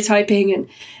stereotyping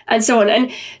and so on.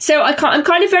 And so I'm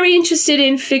kind of very interested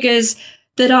in figures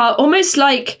that are almost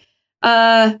like,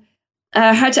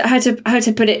 how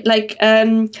to put it, like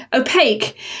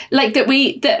opaque, like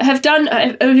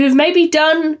that who've maybe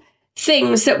done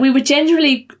things that we would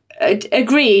generally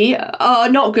agree are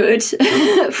not good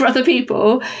for other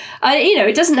people.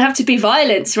 It doesn't have to be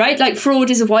violence, right? Like, fraud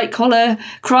is a white collar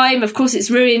crime. Of course,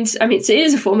 it's ruined. I mean, it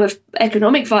is a form of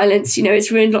economic violence.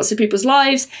 It's ruined lots of people's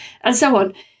lives and so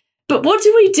on. But what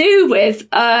do we do with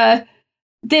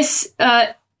this?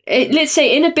 Let's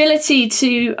say, inability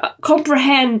to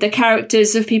comprehend the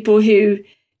characters of people who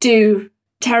do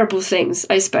terrible things,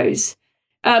 I suppose,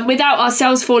 without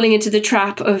ourselves falling into the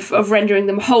trap of rendering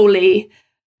them wholly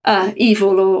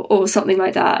evil or something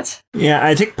like that. Yeah,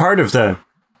 I think part of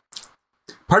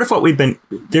what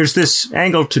there's this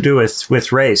angle to do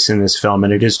with race in this film,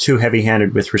 and it is too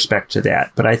heavy-handed with respect to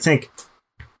that. But I think,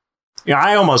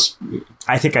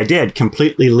 I think I did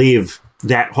completely leave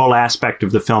that whole aspect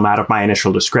of the film out of my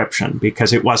initial description,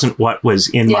 because it wasn't what was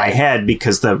in my head,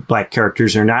 because the black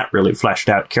characters are not really fleshed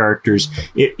out characters.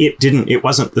 It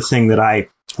wasn't the thing that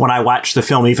when I watched the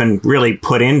film, even really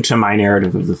put into my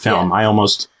narrative of the film. Yeah. I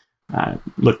almost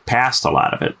looked past a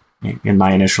lot of it in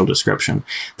my initial description.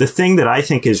 The thing that I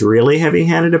think is really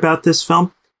heavy-handed about this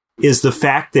film is the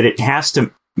fact that it has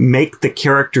to make the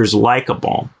characters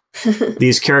likable.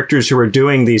 These characters who are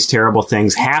doing these terrible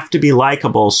things have to be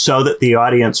likable so that the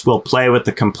audience will play with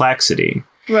the complexity.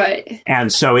 Right.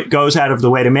 And so it goes out of the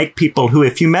way to make people who,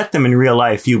 if you met them in real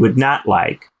life, you would not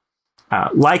like,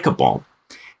 likable.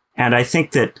 And I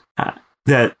think that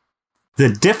the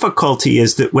difficulty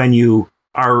is that when you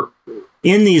are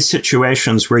in these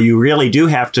situations where you really do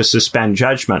have to suspend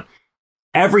judgment,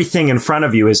 everything in front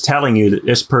of you is telling you that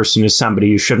this person is somebody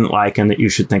you shouldn't like and that you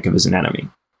should think of as an enemy.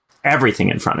 Everything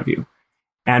in front of you.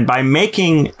 And by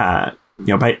making,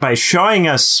 by showing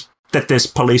us that this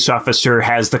police officer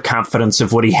has the confidence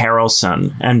of Woody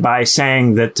Harrelson, and by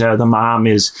saying that the mom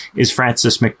is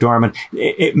Frances McDormand,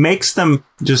 it makes them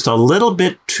just a little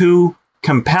bit too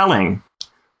compelling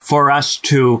for us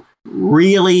to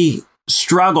really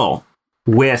struggle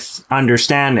with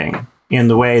understanding in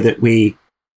the way that we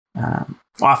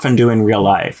often do in real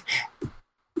life.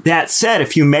 That said,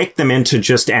 if you make them into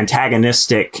just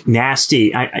antagonistic, nasty,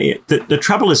 the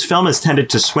trouble is film has tended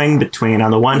to swing between,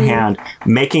 on the one hand,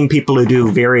 making people who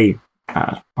do very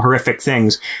horrific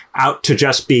things out to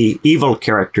just be evil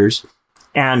characters,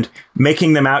 and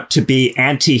making them out to be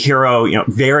anti-hero,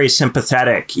 very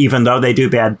sympathetic, even though they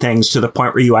do bad things, to the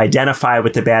point where you identify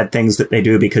with the bad things that they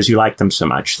do because you like them so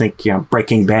much. Think,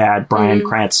 Breaking Bad, Bryan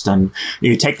Cranston.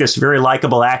 You take this very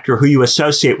likable actor who you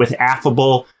associate with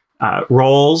affable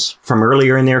roles from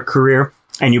earlier in their career,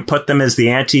 and you put them as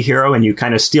the anti-hero, and you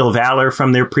kind of steal valor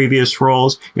from their previous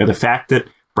roles. The fact that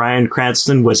Bryan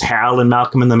Cranston was Hal in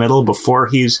Malcolm in the Middle before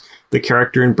he's the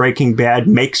character in Breaking Bad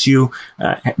makes you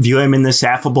view him in this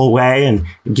affable way and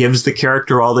gives the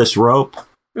character all this rope.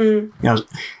 And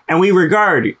we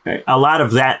regard a lot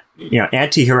of that,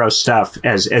 anti-hero stuff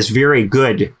as very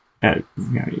good.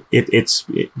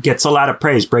 It gets a lot of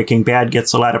praise. Breaking Bad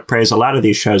gets a lot of praise. A lot of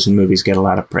these shows and movies get a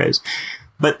lot of praise.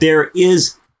 But there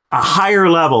is higher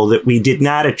level that we did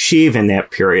not achieve in that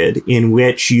period, in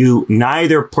which you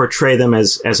neither portray them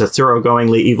as a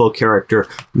thoroughgoingly evil character,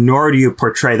 nor do you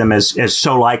portray them as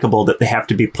so likable that they have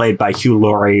to be played by Hugh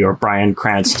Laurie or Bryan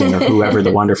Cranston or whoever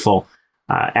the wonderful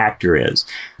actor is.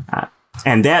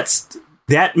 And that's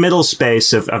that middle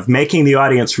space of making the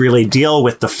audience really deal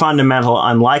with the fundamental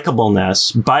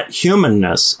unlikableness, but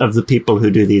humanness of the people who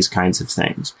do these kinds of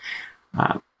things.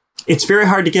 It's very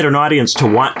hard to get an audience to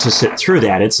want to sit through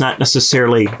that. It's not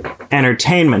necessarily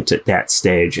entertainment at that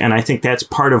stage. And I think that's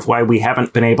part of why we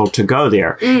haven't been able to go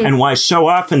there, and why so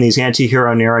often these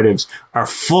anti-hero narratives are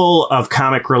full of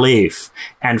comic relief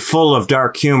and full of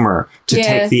dark humor to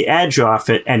take the edge off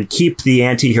it and keep the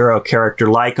anti-hero character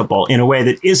likable in a way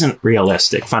that isn't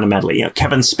realistic fundamentally. You know,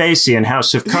 Kevin Spacey in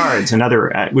House of Cards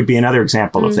would be another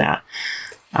example of that.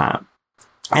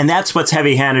 And that's what's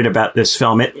heavy-handed about this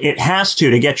film. It has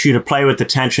to get you to play with the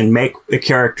tension, make the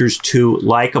characters too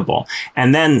likable.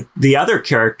 And then the other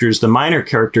characters, the minor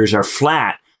characters, are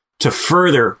flat to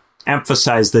further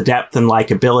emphasize the depth and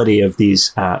likability of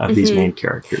these main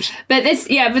characters. But this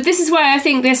is why I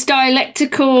think this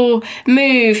dialectical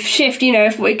shift, you know,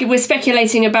 if we're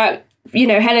speculating about, you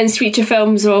know, Helen's future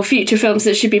films or future films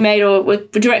that should be made, or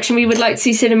the direction we would like to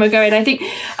see cinema go in. I think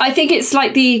it's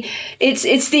like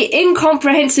it's the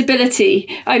incomprehensibility.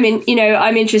 I mean, you know,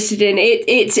 I'm interested in it.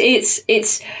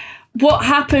 It's what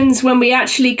happens when we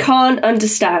actually can't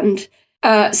understand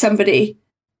somebody,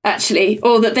 actually,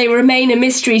 or that they remain a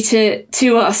mystery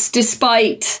to us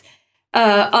despite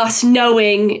us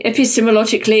knowing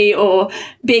epistemologically or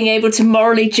being able to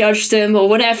morally judge them or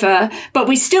whatever, but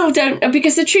we still don't,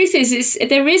 because the truth is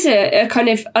there is a kind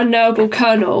of unknowable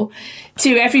kernel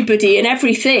to everybody and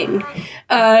everything,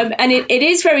 and it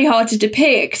is very hard to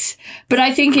depict. But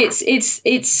I think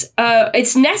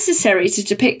it's necessary to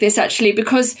depict this, actually,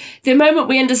 because the moment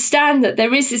we understand that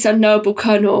there is this unknowable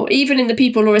kernel, even in the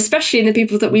people, or especially in the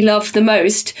people that we love the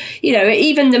most, you know,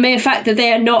 even the mere fact that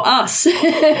they are not us,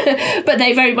 but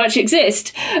they very much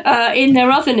exist in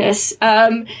their otherness,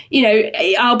 you know,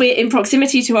 albeit in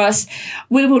proximity to us,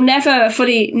 we will never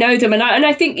fully know them. And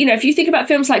I think, you know, if you think about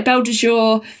films like Belle de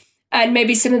Jour, and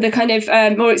maybe some of the kind of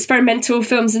more experimental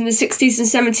films in the 60s and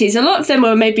 70s, a lot of them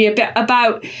were maybe a bit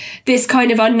about this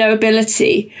kind of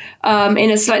unknowability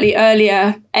in a slightly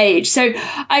earlier age. So,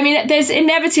 I mean, there's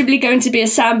inevitably going to be a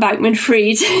Sam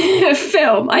Bankman-Fried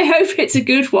film. I hope it's a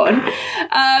good one.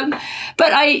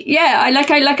 But like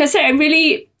I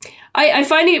say, I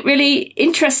find it really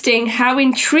interesting how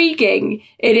intriguing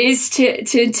it is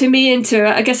to me and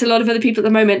to, I guess, a lot of other people at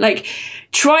the moment, like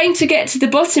trying to get to the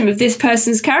bottom of this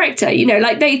person's character. You know,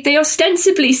 like they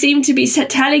ostensibly seem to be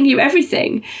telling you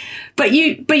everything, but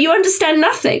you understand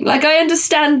nothing. Like, I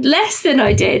understand less than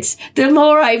I did the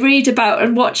more I read about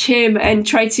and watch him and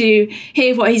try to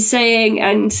hear what he's saying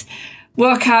and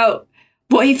work out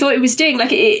what he thought he was doing.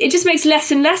 Like, it just makes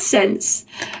less and less sense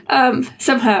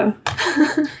somehow.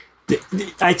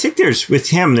 I think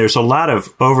there's a lot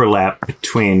of overlap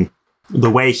between the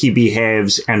way he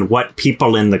behaves and what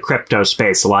people in the crypto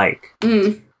space like,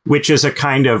 which is a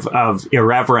kind of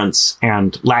irreverence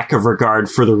and lack of regard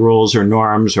for the rules or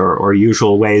norms or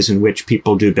usual ways in which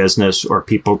people do business or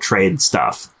people trade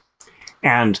stuff.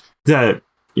 And the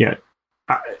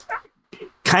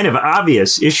kind of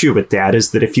obvious issue with that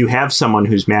is that if you have someone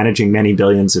who's managing many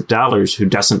billions of dollars who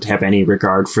doesn't have any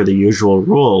regard for the usual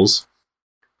rules,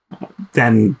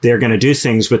 then they're going to do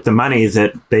things with the money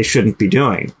that they shouldn't be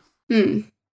doing.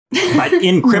 But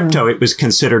in crypto, it was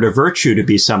considered a virtue to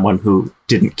be someone who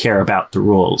didn't care about the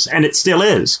rules. And it still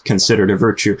is considered a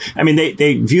virtue. I mean,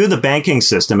 they view the banking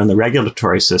system and the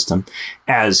regulatory system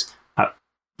as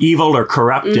evil or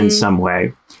corrupt in some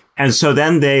way. And so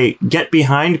then they get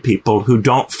behind people who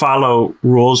don't follow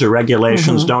rules or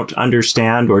regulations, don't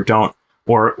understand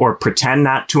or pretend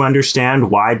not to understand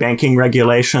why banking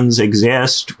regulations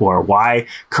exist or why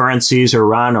currencies are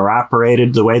run or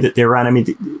operated the way that they're run. I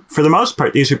mean, for the most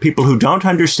part, these are people who don't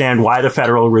understand why the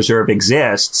Federal Reserve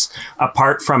exists,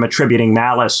 apart from attributing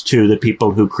malice to the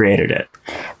people who created it.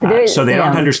 So they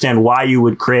don't understand why you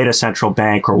would create a central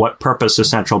bank or what purpose a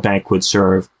central bank would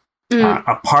serve,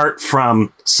 apart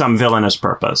from some villainous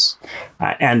purpose.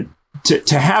 And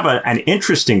to have an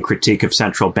interesting critique of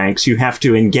central banks, you have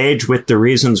to engage with the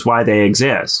reasons why they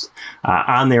exist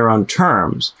on their own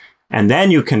terms. And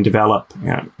then you can develop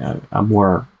a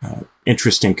more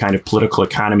interesting kind of political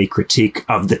economy critique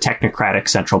of the technocratic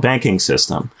central banking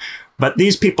system. But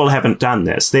these people haven't done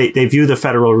this. They view the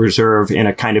Federal Reserve in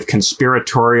a kind of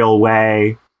conspiratorial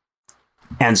way.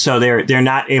 And so they're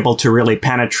not able to really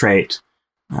penetrate.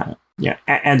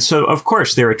 And so, of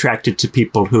course, they're attracted to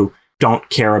people who don't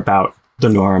care about the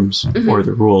norms or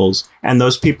the rules. And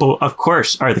those people, of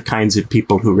course, are the kinds of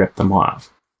people who rip them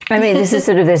off. I mean, this is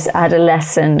sort of this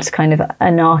adolescent kind of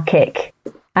anarchistic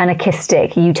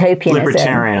utopianism.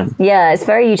 Libertarian. Yeah, it's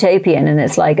very utopian, and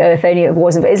it's like, oh, if only it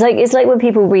wasn't. It's like when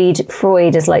people read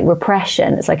Freud as like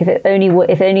repression. It's like if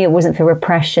only it wasn't for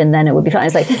repression, then it would be fine.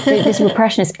 It's like this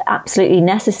repression is absolutely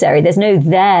necessary. There's no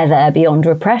there beyond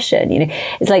repression. You know,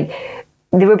 it's like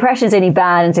the repression is only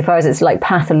bad insofar as it's like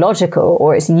pathological,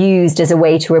 or it's used as a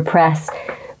way to repress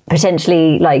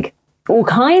potentially like all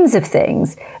kinds of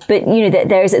things. But you know that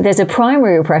there's a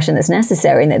primary repression that's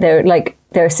necessary, and that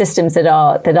there are systems that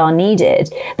are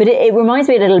needed. But it reminds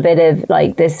me a little bit of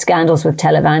like the scandals with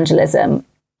televangelism,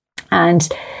 and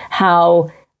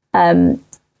how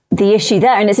the issue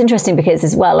there, and it's interesting because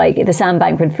as well, like the Sam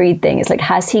Bankman-Fried thing, it's like,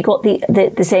 has he got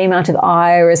the same amount of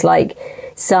ire as like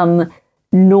some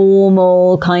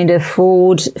normal kind of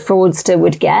fraudster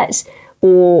would get?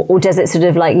 Or does it sort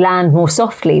of like land more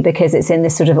softly because it's in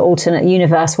this sort of alternate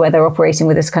universe where they're operating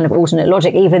with this kind of alternate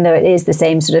logic, even though it is the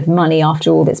same sort of money after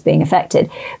all that's being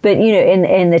affected? But, you know,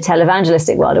 in the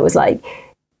televangelistic world, it was like,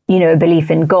 you know, a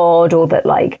belief in God, or that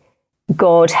like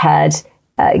God had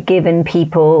given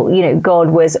people, you know, God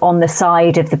was on the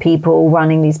side of the people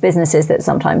running these businesses that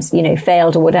sometimes, you know,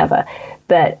 failed or whatever.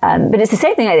 But it's the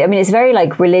same thing. I mean, it's very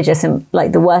like religious and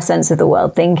like the worst sense of the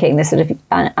world thinking, this sort of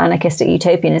anarchistic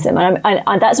utopianism.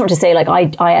 And that's not to say like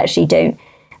I actually don't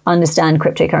understand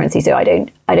cryptocurrency, so I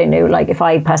don't know like if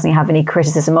I personally have any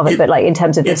criticism of it. But like in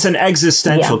terms of it's an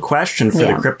existential question for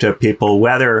the crypto people,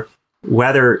 whether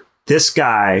this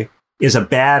guy is a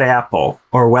bad apple,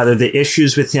 or whether the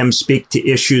issues with him speak to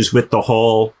issues with the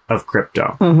whole of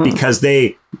crypto, because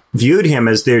they viewed him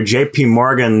as their JP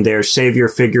Morgan, their savior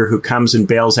figure who comes and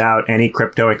bails out any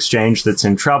crypto exchange that's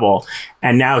in trouble.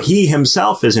 And now he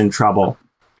himself is in trouble.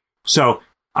 So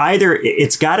either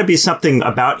it's got to be something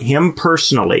about him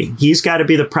personally, he's got to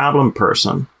be the problem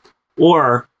person,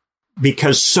 or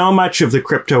because so much of the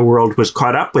crypto world was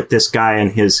caught up with this guy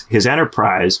and his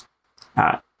enterprise,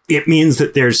 it means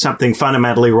that there's something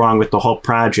fundamentally wrong with the whole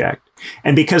project.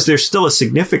 And because there's still a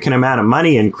significant amount of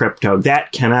money in crypto,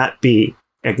 that cannot be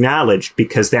acknowledged,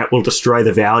 because that will destroy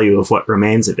the value of what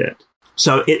remains of it.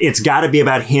 So it's got to be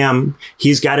about him.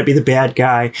 He's got to be the bad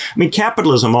guy. I mean,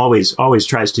 capitalism always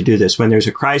tries to do this. When there's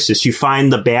a crisis, you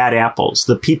find the bad apples,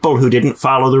 the people who didn't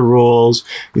follow the rules,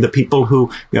 the people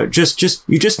who, you know,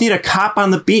 you just need a cop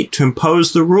on the beat to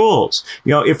impose the rules.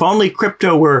 You know, if only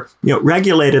crypto were, you know,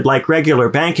 regulated like regular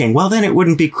banking, well, then it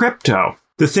wouldn't be crypto.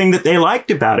 The thing that they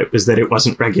liked about it was that it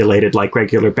wasn't regulated like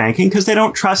regular banking, because they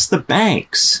don't trust the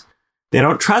banks. They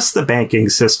don't trust the banking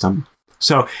system.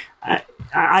 So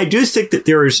I do think that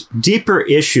there's deeper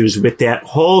issues with that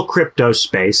whole crypto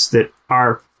space that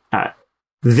are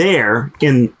there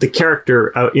in the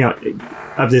character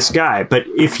of this guy. But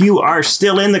if you are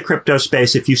still in the crypto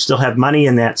space, if you still have money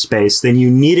in that space, then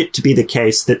you need it to be the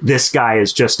case that this guy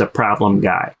is just a problem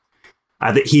guy,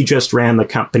 that he just ran the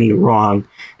company wrong,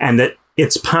 and that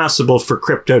it's possible for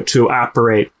crypto to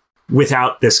operate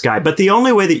without this guy. But the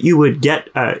only way that you would get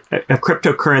a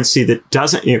cryptocurrency that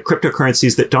doesn't, you know,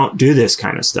 cryptocurrencies that don't do this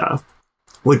kind of stuff,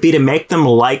 would be to make them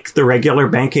like the regular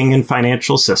banking and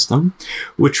financial system,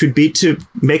 which would be to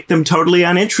make them totally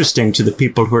uninteresting to the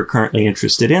people who are currently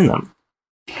interested in them.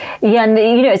 Yeah, and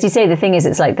you know, as you say, the thing is,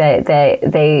 it's like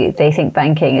they think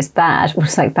banking is bad. Well,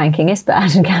 it's like banking is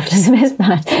bad and capitalism is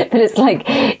bad, but it's like,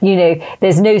 you know,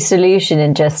 there's no solution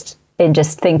in just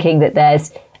thinking that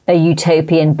there's a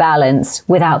utopian balance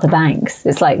without the banks.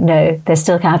 It's like, no, there's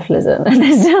still capitalism, and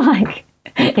there's still like,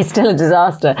 it's still a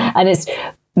disaster, and it's,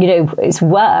 you know, it's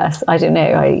worse. I don't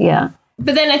know.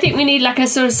 But then I think we need like a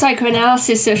sort of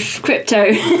psychoanalysis of crypto.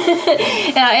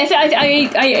 I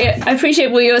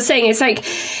appreciate what you're saying. It's like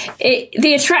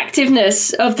the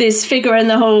attractiveness of this figure and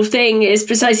the whole thing is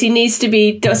precisely needs to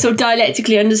be sort of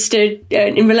dialectically understood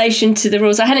in relation to the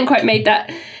rules. I hadn't quite made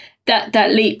that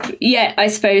leap yet, I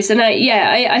suppose. And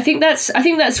I think that's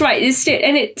right.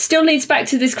 It still leads back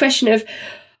to this question of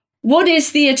what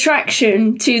is the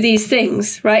attraction to these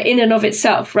things, right, in and of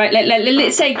itself, right?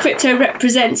 Let's say crypto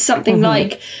represents something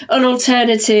like an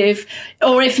alternative,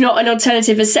 or if not an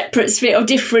alternative, a separate sphere or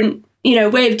different, you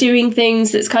know, way of doing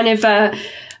things that's kind of or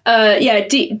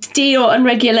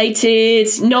unregulated,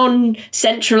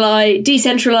 non-centralized,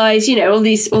 decentralized, you know, all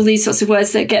these sorts of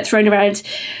words that get thrown around.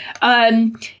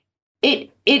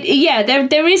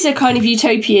 There is a kind of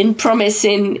utopian promise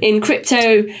in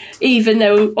crypto, even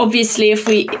though obviously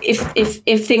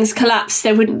if things collapse,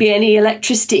 there wouldn't be any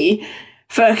electricity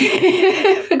for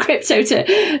crypto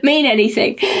to mean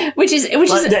anything, which is a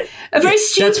very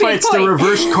stupid That's why it's point. the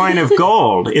reverse coin of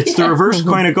gold. It's the reverse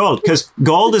coin of gold, because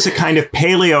gold is a kind of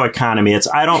paleo economy. It's,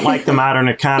 I don't like the modern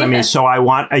economy, so I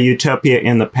want a utopia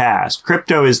in the past.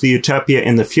 Crypto is the utopia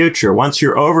in the future. Once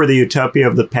you're over the utopia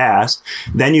of the past,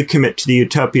 then you commit to the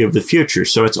utopia of the future.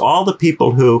 So it's all the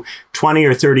people who 20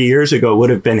 or 30 years ago would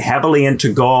have been heavily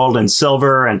into gold and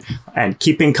silver and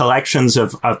keeping collections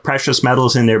of precious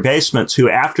metals in their basements, who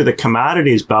after the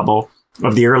commodities bubble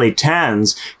of the early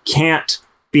 10s can't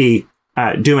be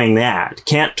doing that,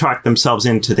 can't talk themselves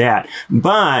into that.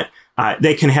 But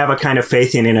they can have a kind of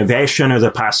faith in innovation or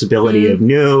the possibility of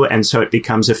new, and so it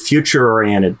becomes a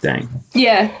future-oriented thing.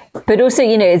 Yeah. But also,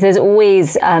 there's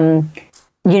always, as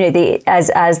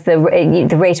the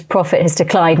rate of profit has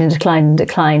declined and declined and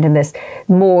declined, and there's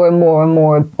more and more and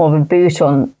more of a boot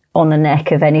on the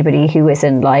neck of anybody who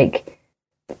isn't like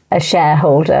a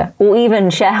shareholder, or even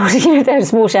shareholder, they're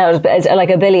small shareholders, but as like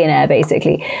a billionaire,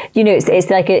 basically. It's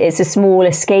like it's a small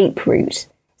escape route.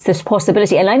 It's this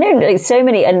possibility. And I know like so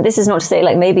many, and this is not to say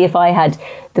like maybe if I had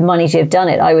the money to have done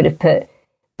it, I would have put,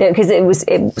 because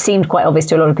it seemed quite obvious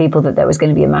to a lot of people that there was going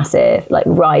to be a massive like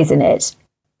rise in it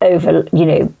over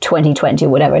 2020 or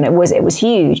whatever, and it was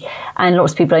huge, and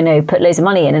lots of people I know put loads of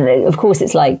money in, and of course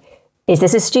it's like, is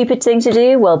this a stupid thing to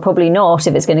do? Well, probably not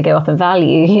if it's going to go up in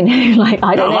value, like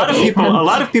I don't know. A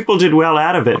lot of people did well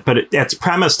out of it, but it's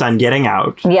premised on getting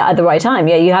out. Yeah, at the right time.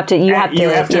 Yeah, you have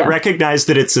to recognize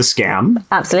that it's a scam.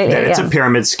 Absolutely. That it's a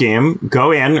pyramid scheme.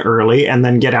 Go in early and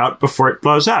then get out before it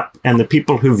blows up. And the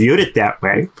people who viewed it that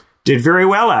way did very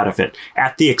well out of it,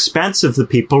 at the expense of the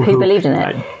people who believed in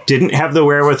it. Didn't have the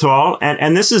wherewithal.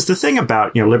 And this is the thing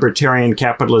about libertarian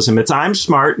capitalism. It's I'm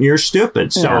smart and you're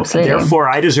stupid. So therefore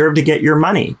I deserve to get your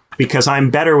money because I'm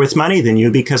better with money than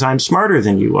you because I'm smarter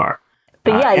than you are.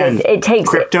 But it takes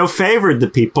crypto favored the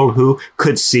people who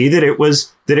could see that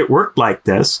it worked like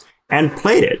this and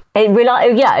played it.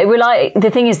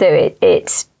 The thing is though,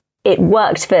 it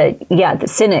worked for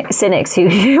the cynics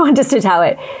who understood how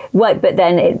it worked, but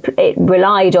then it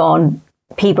relied on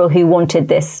people who wanted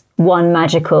this one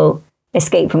magical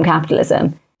escape from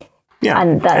capitalism. Yeah,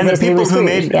 and the people who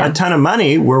made a ton of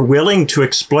money were willing to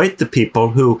exploit the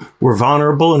people who were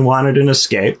vulnerable and wanted an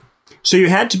escape. So you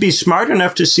had to be smart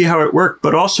enough to see how it worked,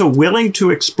 but also willing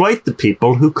to exploit the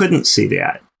people who couldn't see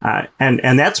that.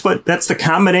 And that's the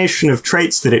combination of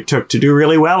traits that it took to do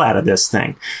really well out of this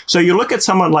thing. So you look at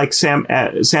someone like Sam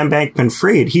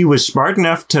Bankman-Fried. He was smart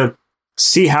enough to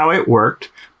see how it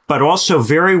worked, but also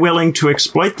very willing to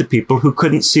exploit the people who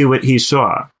couldn't see what he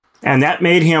saw. And that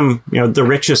made him, the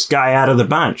richest guy out of the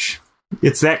bunch.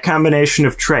 It's that combination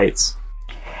of traits.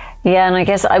 Yeah, and I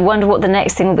guess I wonder what the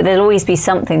next thing will be. There'll always be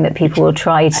something that people will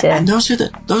try to. And those are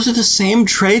the same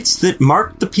traits that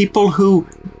marked the people who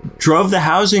drove the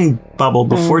housing bubble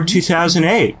before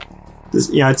 2008.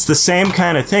 It's the same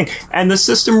kind of thing, and the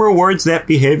system rewards that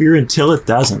behavior until it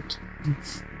doesn't.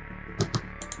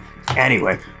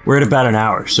 Anyway, we're at about an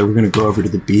hour, so we're going to go over to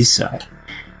the B side.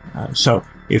 So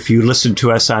if you listen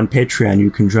to us on Patreon, you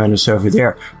can join us over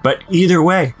there. But either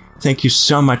way, thank you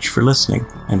so much for listening,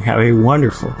 and have a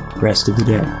wonderful rest of the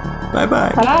day.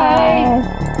 Bye-bye.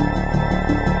 Bye.